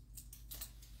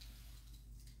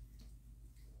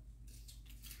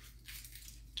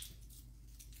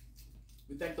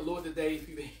 We thank the Lord today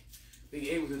for being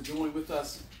able to join with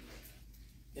us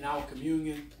in our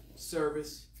communion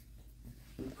service.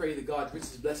 We pray that God's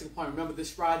richest blessing upon you. Remember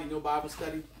this Friday, no Bible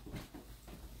study.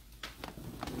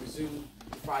 We resume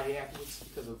Friday afterwards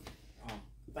because of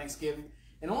Thanksgiving.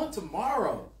 And on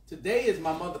tomorrow, today is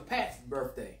my mother Pat's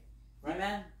birthday. Right?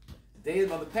 Amen. Today is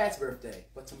Mother Pat's birthday.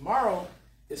 But tomorrow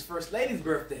is First Lady's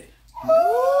birthday.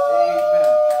 Amen.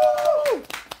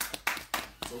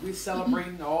 So we're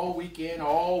celebrating all weekend,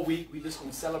 all week. We just going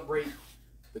to celebrate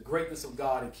the greatness of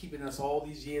God and keeping us all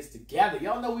these years together.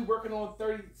 Y'all know we working on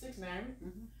 36 now.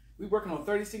 We working on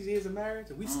 36 years of marriage,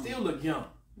 and we still look young.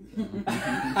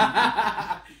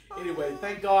 Anyway,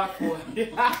 thank God for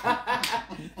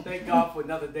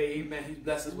another day. Amen. He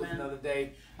blessed us with another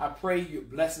day. I pray your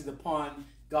blessings upon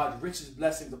God's richest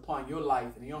blessings upon your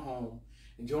life and your home.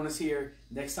 And join us here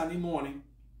next Sunday morning.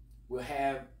 We'll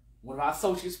have one of our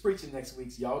associates preaching next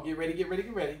week. So y'all get ready, get ready,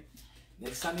 get ready.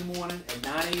 Next Sunday morning at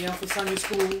 9 a.m. for Sunday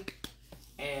school.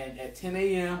 And at 10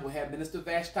 a.m. we'll have Minister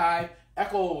Vashti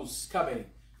Echoes coming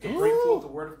to bring forth the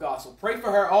word of God. So pray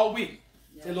for her all week.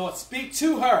 Yes. Say, Lord, speak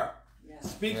to her.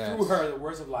 Yes. Speak through her the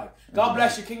words of life. God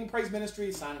bless you. Kingdom Praise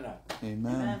Ministries signing out.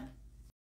 Amen.